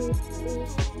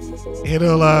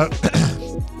 It'll oh,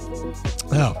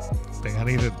 I think I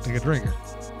need to take a drinker.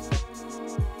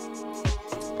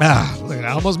 Look,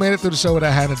 I almost made it through the show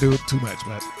without having to do too much,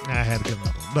 but I had to get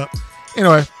another one. But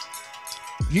anyway,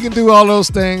 you can do all those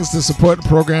things to support the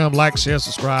program. Like, share,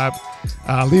 subscribe,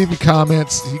 leave your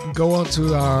comments. You can go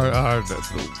onto our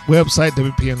website,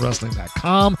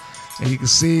 WPNWrestling.com, and you can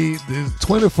see the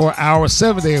 24-hour,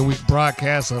 7-day-a-week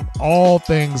broadcast of all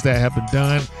things that have been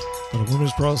done for the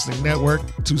Women's Pro Wrestling Network.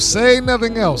 To say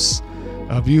nothing else,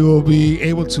 you will be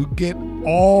able to get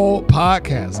all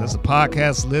podcasts. There's a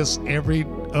podcast list. Every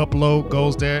upload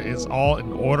goes there. It's all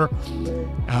in order.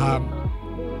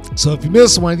 So if you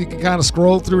miss one, you can kind of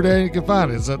scroll through there and you can find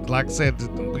it. So, like I said,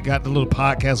 we got the little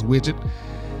podcast widget.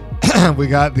 We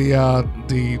got the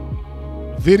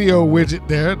video widget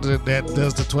there that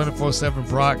does the 24/7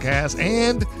 broadcast.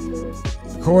 And,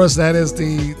 of course, that is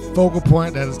the focal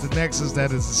point. That is the nexus.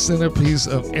 That is the centerpiece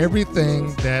of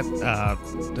everything that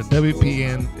the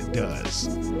WPN does.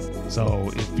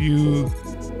 So if you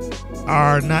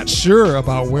are not sure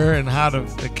about where and how to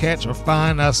catch or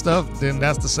find our stuff, then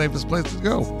that's the safest place to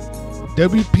go.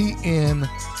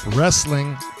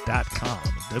 WPNWrestling.com.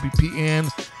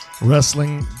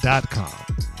 WPNWrestling.com.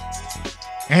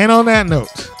 And on that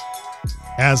note,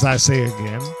 as I say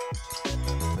again,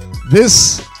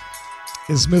 this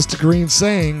is Mr. Green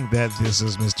saying that this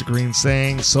is Mr. Green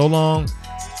saying so long,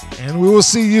 and we will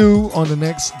see you on the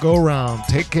next go round.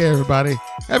 Take care, everybody.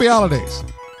 Happy holidays.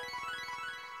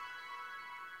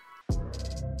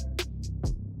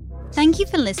 Thank you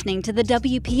for listening to the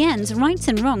WPN's Rights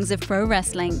and Wrongs of Pro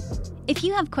Wrestling. If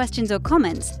you have questions or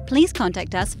comments, please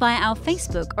contact us via our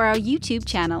Facebook or our YouTube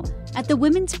channel at the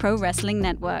Women's Pro Wrestling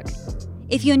Network.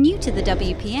 If you're new to the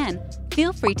WPN,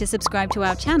 feel free to subscribe to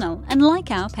our channel and like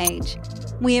our page.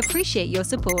 We appreciate your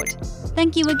support.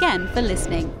 Thank you again for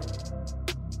listening.